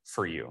all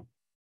for you?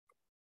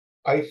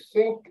 I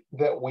think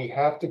that we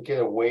have to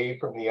get away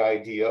from the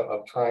idea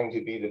of trying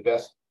to be the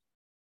best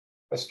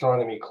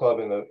astronomy club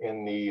in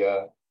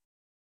the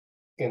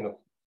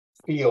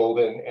field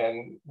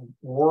and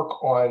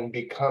work on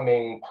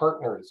becoming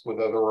partners with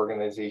other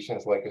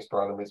organizations like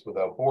Astronomers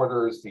Without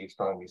Borders, the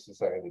Astronomy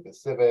Society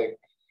Pacific.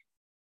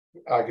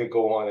 I could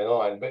go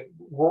on, but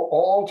we're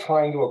all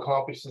trying to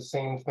accomplish the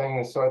same thing.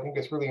 And so I think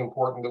it's really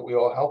important that we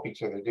all help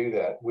each other do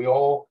that. We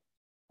all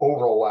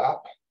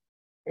overlap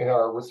in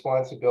our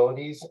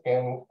responsibilities.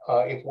 And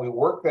if we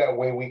work that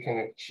way, we can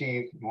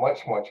achieve much,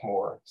 much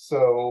more.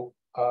 So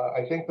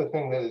I think the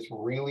thing that has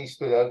really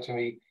stood out to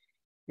me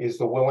is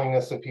the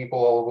willingness of people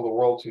all over the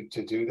world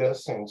to do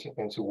this and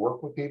to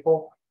work with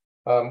people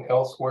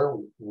elsewhere,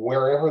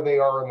 wherever they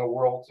are in the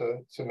world,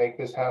 to make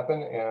this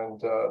happen.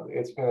 And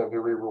it's been a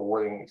very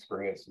rewarding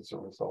experience as a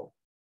result.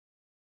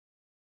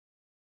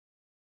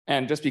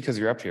 And just because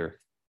you're up here,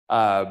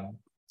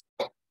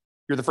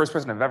 you're the first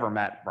person I've ever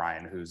met,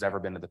 Bryon, who's ever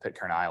been to the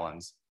Pitcairn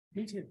Islands.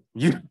 Me too.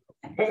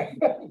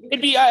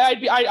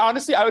 I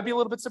honestly, I would be a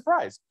little bit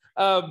surprised.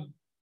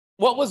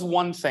 What was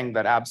one thing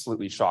that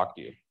absolutely shocked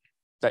you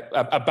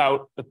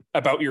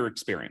about your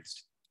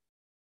experience?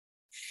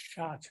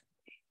 Shocked.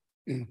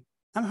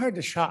 I'm hard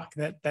to shock.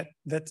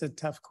 That's a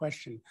tough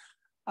question.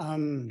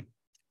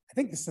 I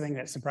think the thing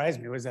that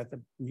surprised me was that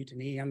the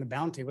mutiny on the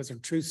Bounty was a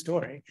true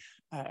story.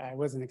 I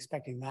wasn't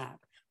expecting that.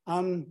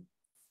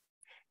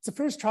 It's the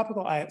first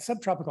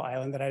subtropical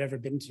island that I'd ever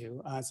been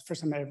to. It's the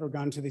first time I'd ever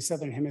gone to the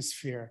Southern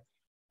Hemisphere.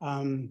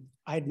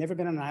 I'd never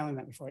been on an island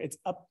that before. It's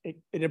up,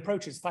 it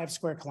approaches 5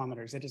 square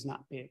kilometers. It is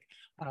not big.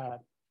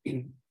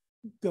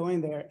 Going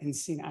there and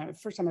seeing,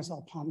 first time I saw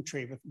a palm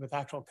tree with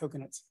actual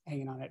coconuts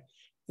hanging on it,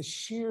 the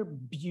sheer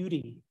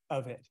beauty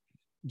of it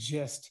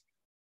just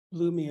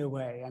blew me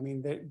away. I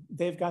mean,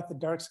 they've got the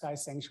dark sky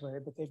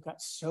sanctuary, but they've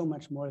got so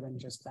much more than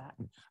just that.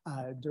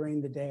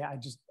 During the day, I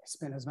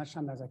spent as much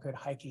time as I could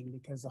hiking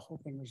because the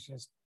whole thing was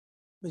just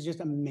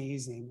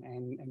amazing.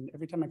 And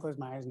every time I close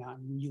my eyes now,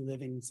 I'm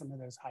reliving some of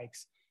those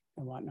hikes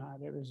and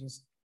whatnot. It was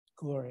just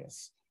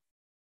glorious.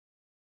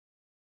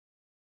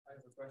 I have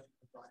a question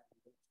for Bryon.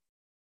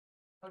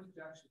 How did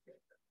you actually get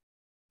there?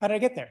 How did I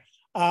get there?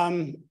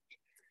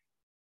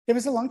 It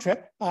was a long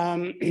trip.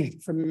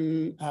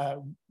 From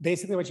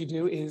basically what you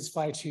do is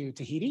fly to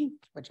Tahiti,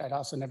 which I'd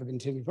also never been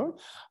to before.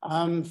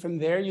 From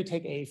there, you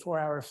take a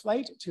 4-hour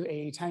flight to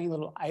a tiny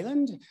little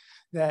island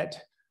that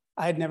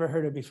I'd never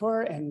heard of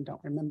before and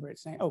don't remember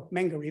its name. Oh,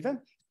 Mangariva.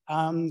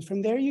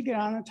 From there, you get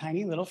on a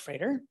tiny little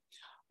freighter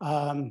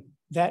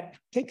that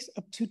takes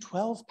up to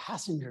 12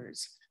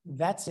 passengers.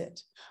 That's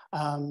it.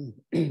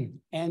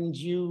 And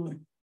you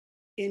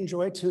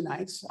enjoy 2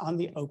 nights on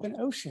the open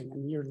ocean,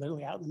 and you're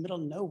literally out in the middle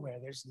of nowhere.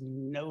 There's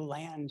no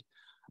land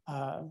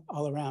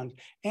all around.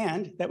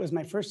 And that was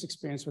my first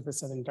experience with the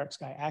Southern dark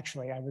sky.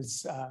 Actually,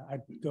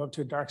 I'd go up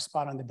to a dark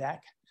spot on the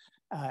deck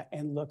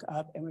and look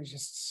up and was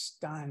just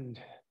stunned.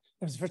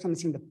 It was the first time I'd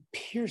seen the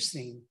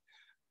piercing,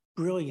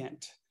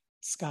 brilliant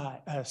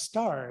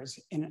stars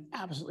in an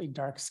absolutely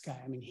dark sky.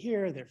 I mean,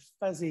 here they're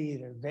fuzzy,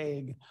 they're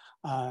vague.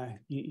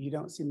 You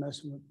don't see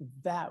most of them.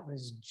 That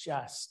was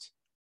just,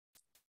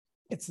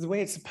 it's the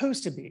way it's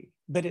supposed to be,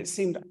 but it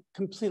seemed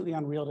completely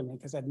unreal to me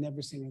because I'd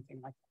never seen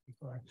anything like that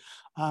before.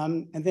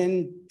 And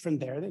then from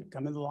there, they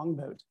come in the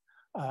longboat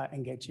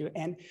and get you.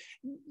 And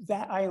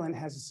that island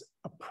has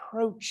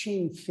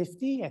approaching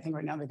 50. I think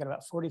right now they've got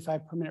about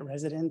 45 permanent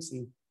residents,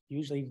 and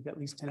usually at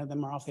least 10 of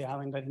them are off the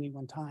island at any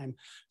one time.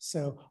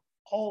 So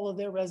all of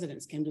their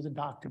residents came to the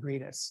dock to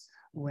greet us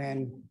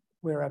when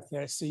we're up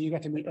there. So you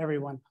got to meet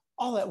everyone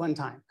all at one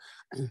time.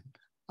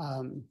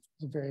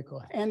 Very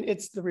cool. And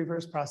it's the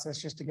reverse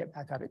process just to get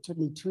back up. It took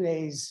me 2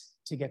 days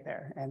to get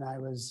there. And I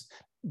was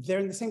there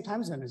in the same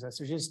time zone as us.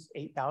 They're just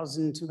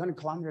 8,200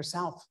 kilometers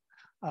south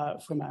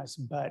from us.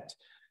 But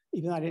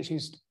even though I didn't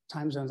change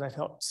time zones, I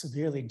felt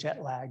severely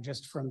jet lagged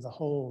just from the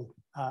whole,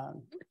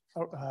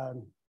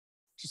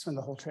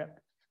 trip.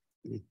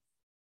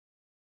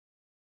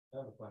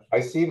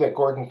 I see that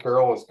Gordon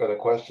Farrell has got a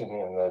question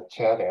in the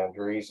chat,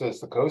 Andrew. He says,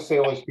 the Coast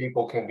Salish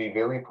people can be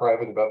very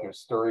private about their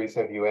stories.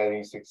 Have you had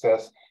any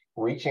success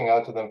reaching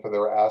out to them for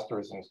their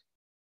asterisms?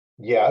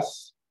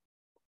 Yes,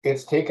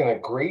 it's taken a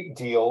great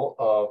deal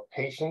of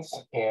patience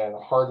and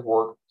hard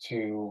work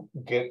to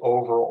get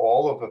over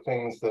all of the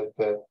things that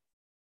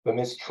the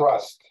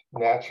mistrust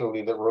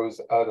naturally that rose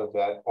out of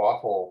that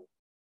awful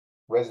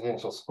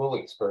residential school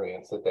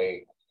experience that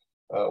they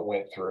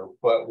went through.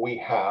 But we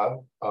have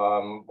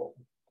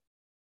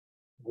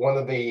one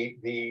of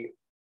the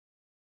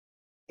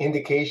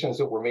indications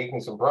that we're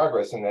making some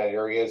progress in that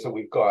area is that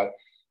we've got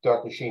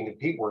Dr. Sheen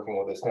DePete working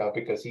with us now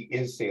because he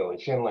is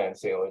Salish, inland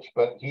Salish,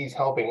 but he's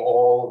helping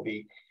all of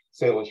the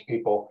Salish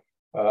people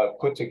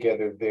put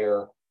together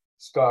their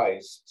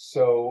skies.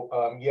 So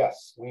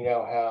yes, we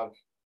now have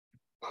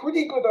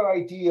pretty good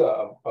idea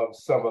of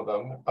some of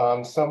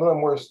them. Some of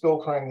them we're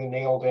still trying to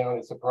nail down.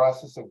 It's a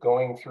process of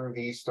going through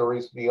these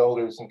stories with the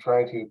elders and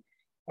trying to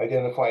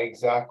identify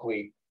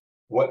exactly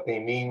what they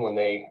mean when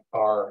they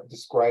are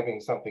describing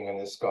something in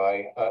the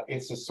sky.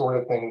 It's the sort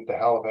of thing that the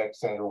Halifax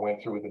Centre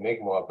went through with the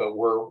Mi'kmaq, but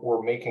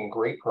we're making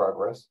great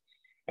progress.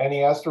 And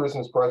the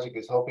Asterisms Project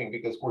is helping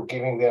because we're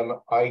giving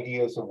them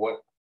ideas of what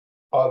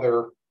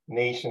other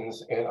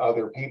nations and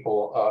other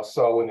people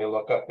saw when they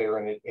look up there,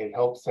 and it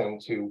helps them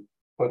to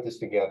put this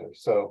together.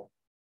 So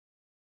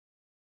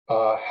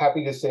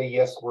happy to say,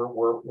 yes,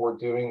 we're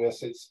doing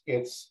this.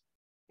 It's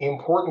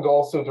important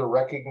also to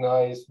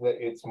recognize that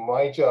it's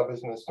my job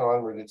as an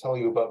astronomer to tell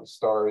you about the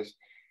stars,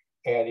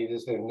 and it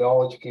is the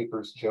knowledge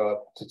keeper's job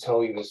to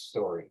tell you this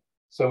story.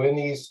 So in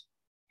these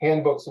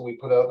handbooks that we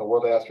put out in the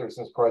World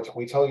Asterisms Project,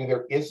 we tell you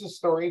there is a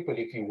story, but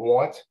if you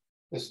want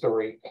the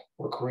story,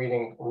 we're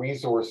creating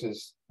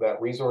resources, that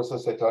resource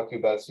list I talked to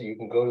you about, so you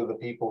can go to the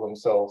people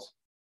themselves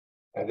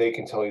and they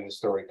can tell you the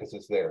story because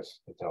it's theirs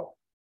to tell.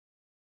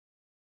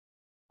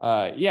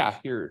 Yeah,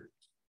 here.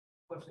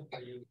 Question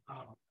for you.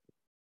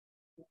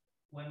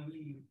 When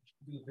we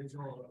do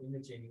visual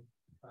imaging,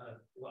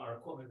 our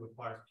equipment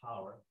requires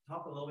power.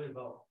 Talk a little bit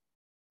about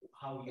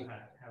how you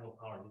handle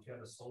power. Did you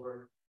have a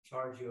solar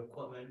charge your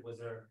equipment? Was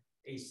there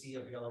AC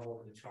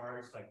available to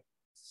charge? Like,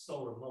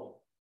 so remote.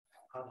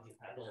 How did you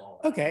handle all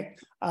that? Okay.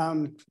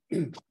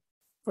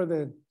 for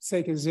the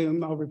sake of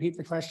Zoom, I'll repeat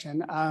the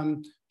question.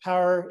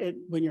 Power,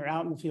 when you're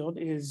out in the field,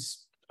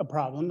 is a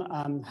problem.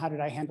 How did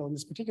I handle in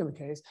this particular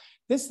case?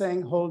 This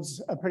thing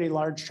holds a pretty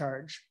large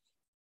charge,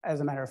 as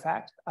a matter of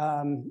fact.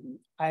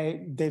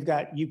 They've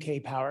got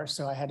UK power,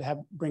 so I had to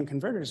bring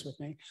converters with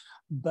me,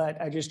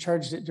 but I just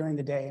charged it during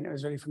the day and it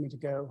was ready for me to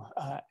go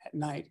at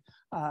night.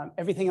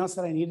 Everything else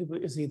that I needed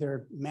was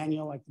either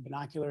manual, like the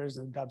binoculars,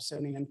 the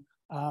Dobsonian,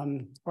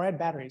 or I had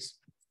batteries.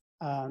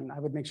 I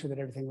would make sure that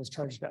everything was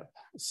charged up.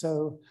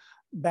 So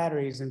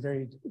batteries in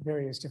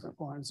various different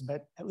forms,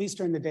 but at least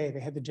during the day, they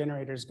had the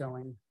generators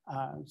going.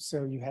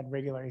 So you had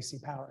regular AC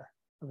power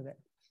over there.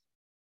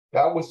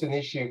 That was an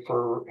issue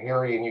for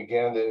Harry in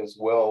Uganda as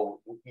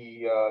well.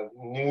 He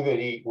knew that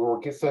we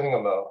were sending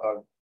him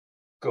a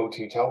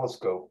go-to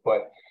telescope,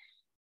 but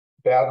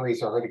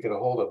batteries are hard to get a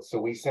hold of. So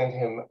we sent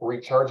him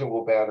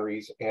rechargeable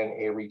batteries and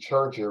a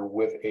recharger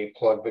with a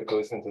plug that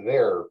goes into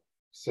their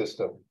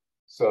system.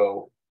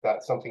 So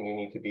that's something you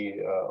need to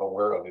be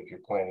aware of if you're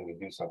planning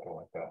to do something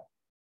like that.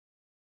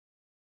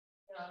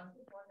 I'm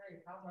just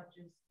wondering how much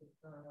is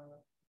the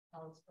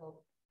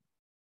telescope?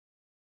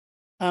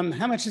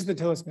 How much is the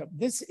telescope?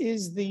 This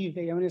is the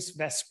Vaonis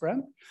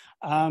Vespra.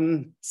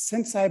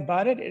 Since I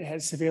bought it, it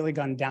has severely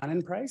gone down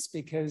in price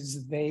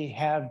because they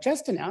have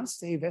just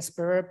announced a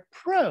Vespra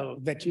Pro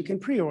that you can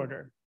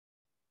pre-order.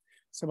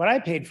 So what I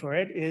paid for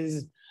it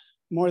is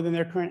more than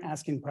their current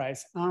asking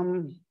price.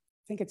 I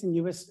think it's in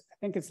US, I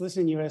think it's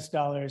listed in US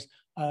dollars,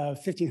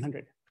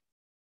 $1,500.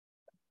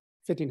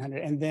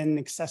 $1,500, and then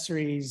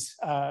accessories,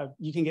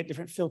 you can get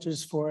different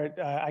filters for it.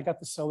 I got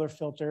the solar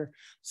filter,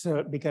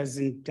 so because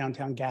in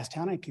downtown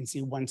Gastown, I can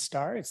see one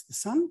star, it's the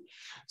sun.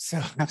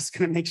 So I was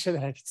gonna make sure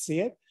that I could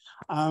see it.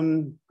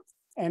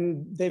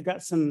 And they've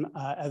got some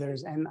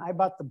others, and I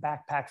bought the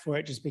backpack for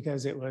it just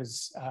because it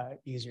was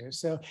easier.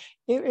 So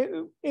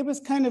it was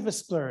kind of a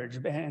splurge,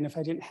 and if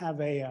I didn't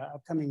have a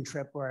upcoming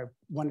trip where I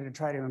wanted to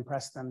try to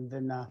impress them,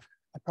 then I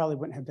probably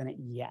wouldn't have done it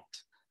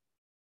yet.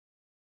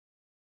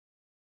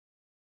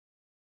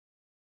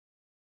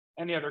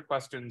 Any other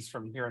questions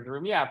from here in the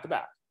room? Yeah, at the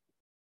back.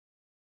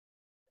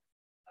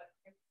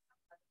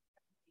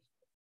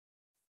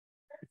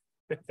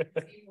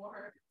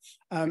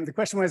 The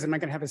question was, am I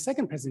going to have a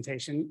second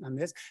presentation on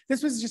this?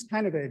 This was just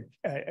kind of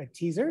a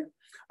teaser,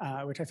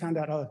 which I found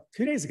out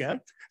 2 days ago.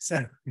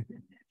 So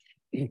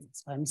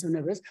I'm so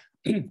nervous.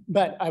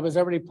 But I was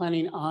already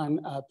planning on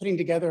putting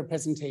together a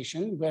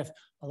presentation with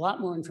a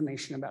lot more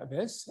information about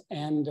this,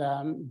 and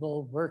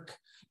we'll work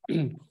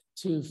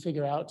to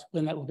figure out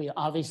when that will be.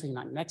 Obviously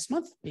not next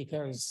month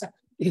because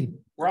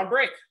we're on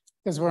break.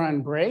 Because we're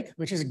on break,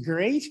 which is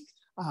great.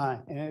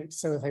 And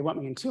so if they want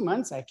me in 2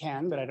 months, I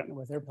can, but I don't know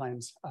what their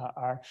plans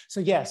are.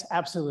 So yes,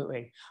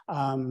 absolutely.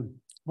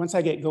 Once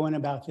I get going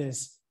about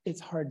this,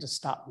 it's hard to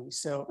stop me.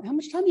 So how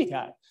much time you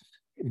got?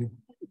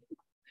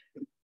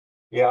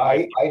 Yeah,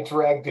 I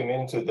dragged him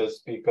into this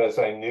because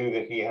I knew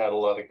that he had a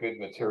lot of good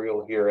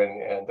material here,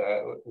 and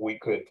we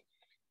could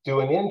do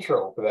an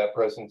intro for that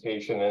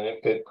presentation, and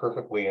it fit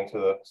perfectly into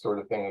the sort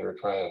of thing we were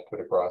trying to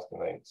put across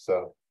tonight.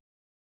 So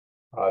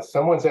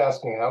someone's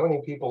asking how many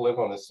people live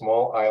on the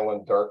small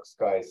island dark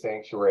sky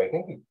sanctuary. I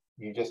think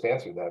you just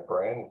answered that,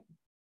 Bryon.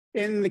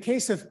 In the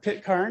case of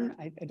Pitcairn,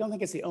 I don't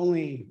think it's the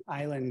only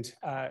island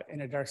in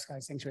a dark sky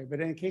sanctuary,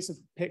 but in the case of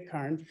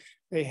Pitcairn,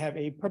 they have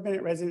a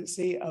permanent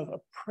residency of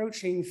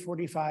approaching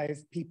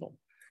 45 people.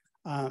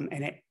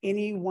 And at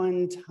any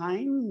one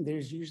time,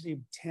 there's usually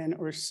 10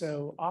 or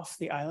so off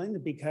the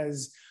island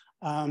because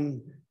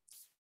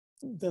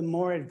the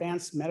more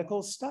advanced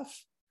medical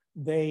stuff,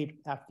 they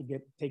have to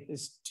take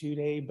this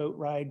 2-day boat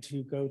ride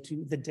to go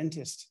to the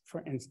dentist,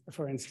 for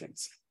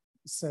instance.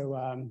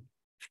 So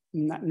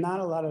not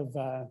a lot of,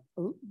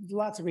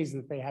 lots of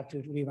reasons that they have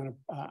to leave on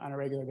a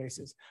regular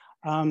basis.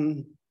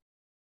 I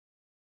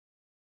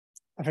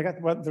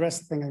forgot what the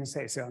rest of the thing I was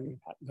going to say, so I'm going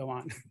to go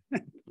on.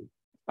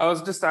 I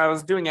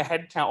was doing a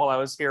head count while I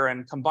was here,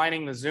 and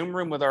combining the Zoom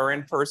room with our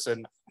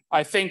in-person,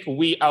 I think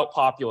we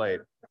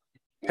outpopulate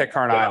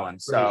Pitcairn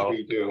Island. So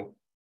we do.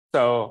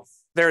 So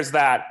there's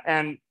that.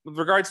 And with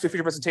regards to a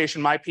future presentation,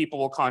 my people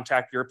will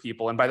contact your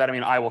people, and by that I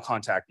mean I will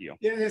contact you.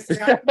 Yes.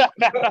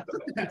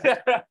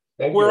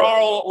 We're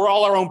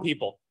all our own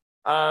people.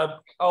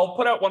 I'll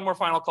put out one more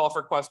final call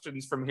for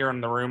questions from here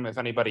in the room. If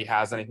anybody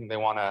has anything they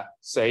want to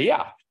say,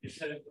 yeah. You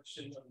said a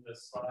question on the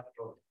slide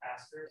about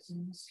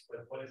asterisms,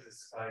 but what is the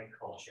sky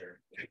culture?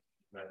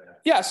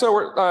 Yeah,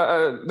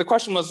 so the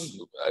question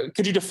was,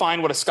 could you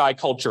define what a sky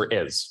culture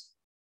is?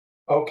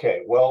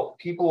 Okay, well,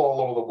 people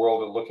all over the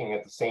world are looking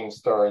at the same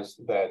stars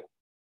that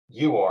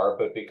you are,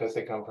 but because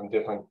they come from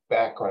different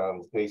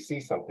backgrounds, they see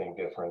something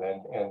different.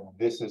 And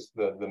this is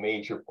the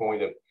major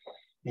point of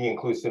the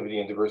Inclusivity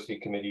and Diversity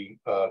Committee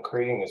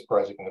creating this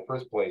project in the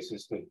first place,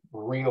 is to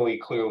really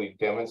clearly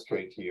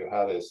demonstrate to you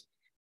how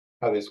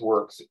this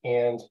works.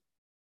 And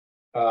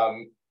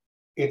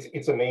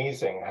it's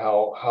amazing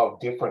how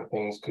different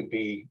things could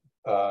be.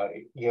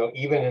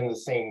 Even in the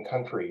same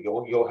country,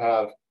 you'll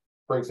have,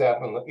 for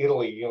example, in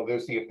Italy,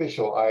 there's the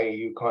official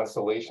IAU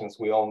constellations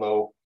we all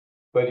know,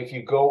 but if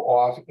you go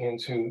off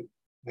into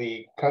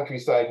the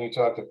countryside and you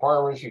talk to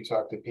farmers, you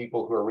talk to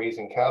people who are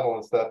raising cattle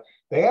and stuff,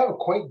 they have a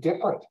quite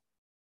different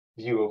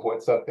view of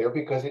what's up there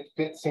because it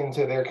fits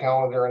into their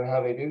calendar and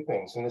how they do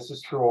things. And this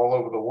is true all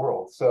over the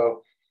world.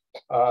 So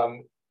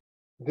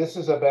this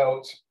is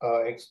about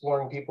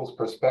exploring people's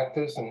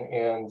perspectives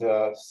and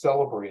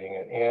celebrating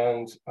it.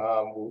 And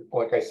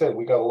like I said,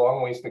 we got a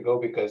long ways to go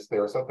because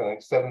there are something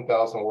like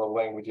 7,000 world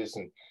languages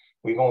and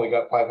we've only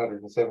got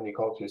 570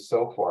 cultures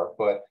so far.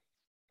 But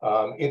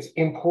it's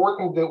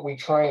important that we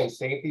try and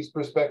save these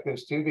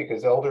perspectives too,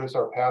 because elders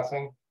are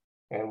passing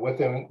and with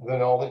them the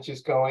knowledge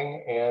is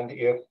going. And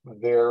if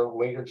their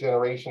later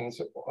generations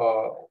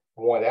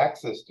want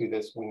access to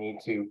this, we need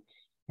to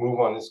move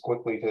on this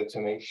quickly to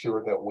make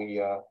sure that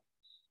we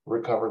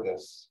recover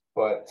this.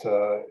 But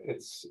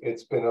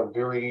it's been a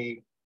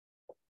very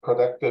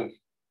productive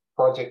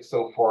project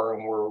so far,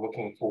 and we're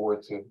looking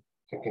forward to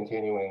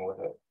continuing with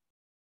it.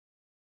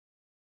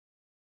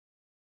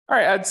 All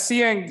right,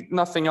 seeing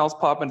nothing else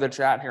pop into the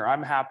chat here,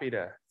 I'm happy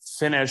to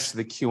finish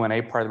the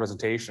Q&A part of the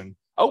presentation.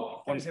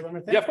 Oh, Can I say one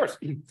more thing? yeah, of course.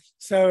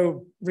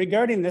 So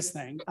regarding this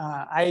thing,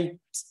 I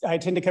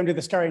tend to come to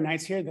the Starry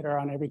Nights here that are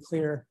on every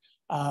clear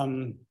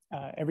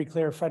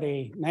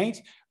Friday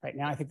night. Right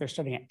now, I think they're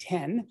starting at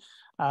 10.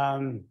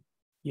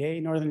 Yay,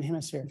 Northern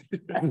Hemisphere.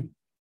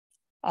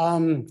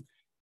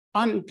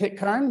 On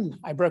Pitcairn,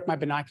 I broke my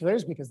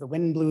binoculars because the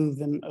wind blew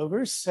them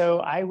over. So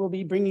I will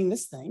be bringing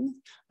this thing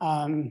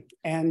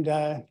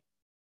and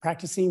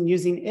practicing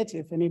using it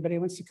if anybody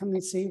wants to come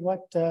and see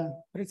what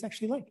it's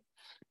actually like.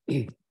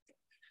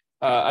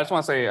 I just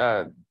want to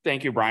say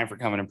thank you, Bryon, for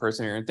coming in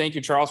person here. And thank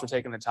you, Charles, for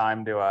taking the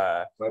time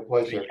to My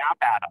pleasure. yap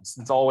at us.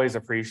 It's always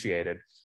appreciated.